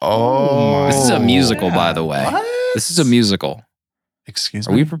 stars. Oh, This is a musical, by the way. What? This is a musical. Excuse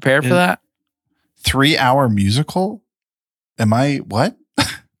Are me. we prepared for that? 3-hour musical? Am I what?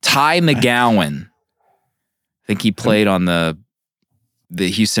 Ty McGowan. I think he played on the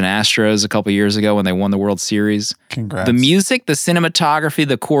Houston Astros a couple years ago when they won the World Series. Congrats. The music, the cinematography,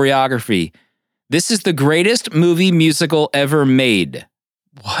 the choreography. This is the greatest movie musical ever made.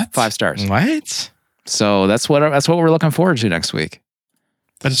 What? 5 stars. What? So that's what we're looking forward to next week.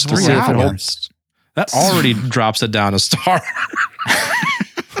 That's We'll 3 see if it hours. holds. That already drops it down a star.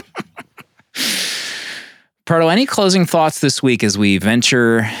 Pardo, any closing thoughts this week as we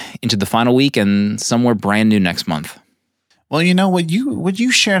venture into the final week and somewhere brand new next month? Well, you know what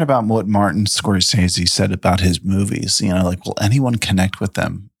you shared about what Martin Scorsese said about his movies, you know, like, will anyone connect with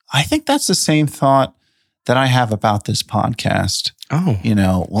them? I think that's the same thought that I have about this podcast. Oh. You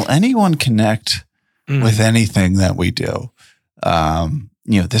know, will anyone connect with anything that we do?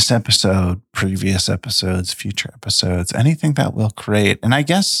 You know, this episode, previous episodes, future episodes, anything that we'll create. And I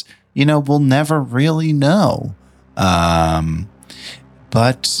guess, you know, we'll never really know.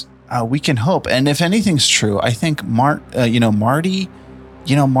 But we can hope. And if anything's true, I think Marty,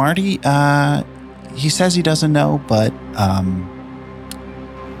 he says he doesn't know, but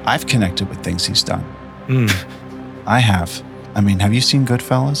I've connected with things he's done. I have. I mean, have you seen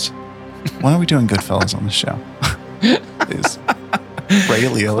Goodfellas? When are we doing Goodfellas on the show? Please. Ray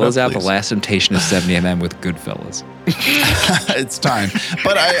Liotta, Close out please. The Last Temptation of 70mm with Goodfellas. It's time.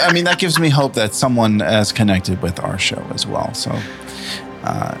 But I mean, that gives me hope that someone has connected with our show as well. So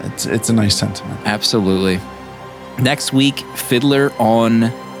it's a nice sentiment. Absolutely. Next week, Fiddler on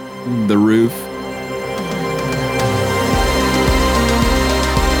the Roof.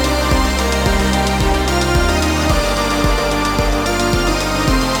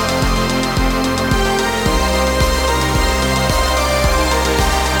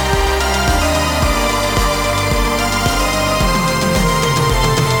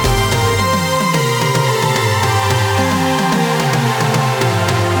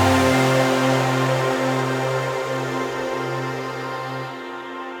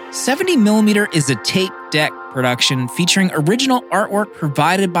 $70mm is a tape deck production featuring original artwork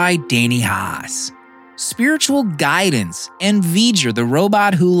provided by Danny Haas. Spiritual guidance and V'ger, the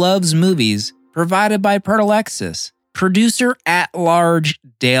robot who loves movies, provided by Pertalexis. Producer at large,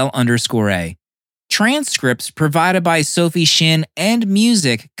 Dale_A. Transcripts provided by Sophie Shin and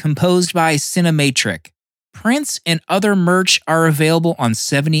music composed by Cinematric. Prints and other merch are available on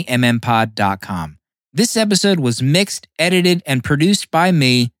 70mmpod.com. This episode was mixed, edited, and produced by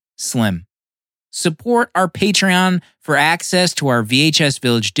me, Slim. Support our Patreon for access to our VHS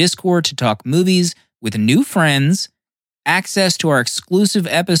Village Discord to talk movies with new friends, access to our exclusive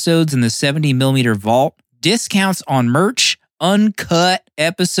episodes in the 70mm vault, discounts on merch, uncut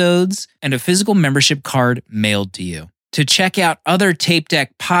episodes, and a physical membership card mailed to you. To check out other Tape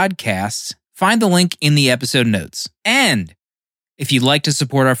Deck podcasts, find the link in the episode notes. And if you'd like to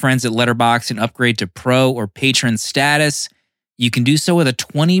support our friends at Letterboxd and upgrade to pro or patron status, you can do so with a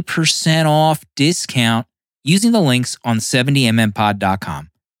 20% off discount using the links on 70mmpod.com.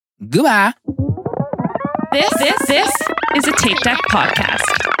 Goodbye. This is a Tape Deck podcast.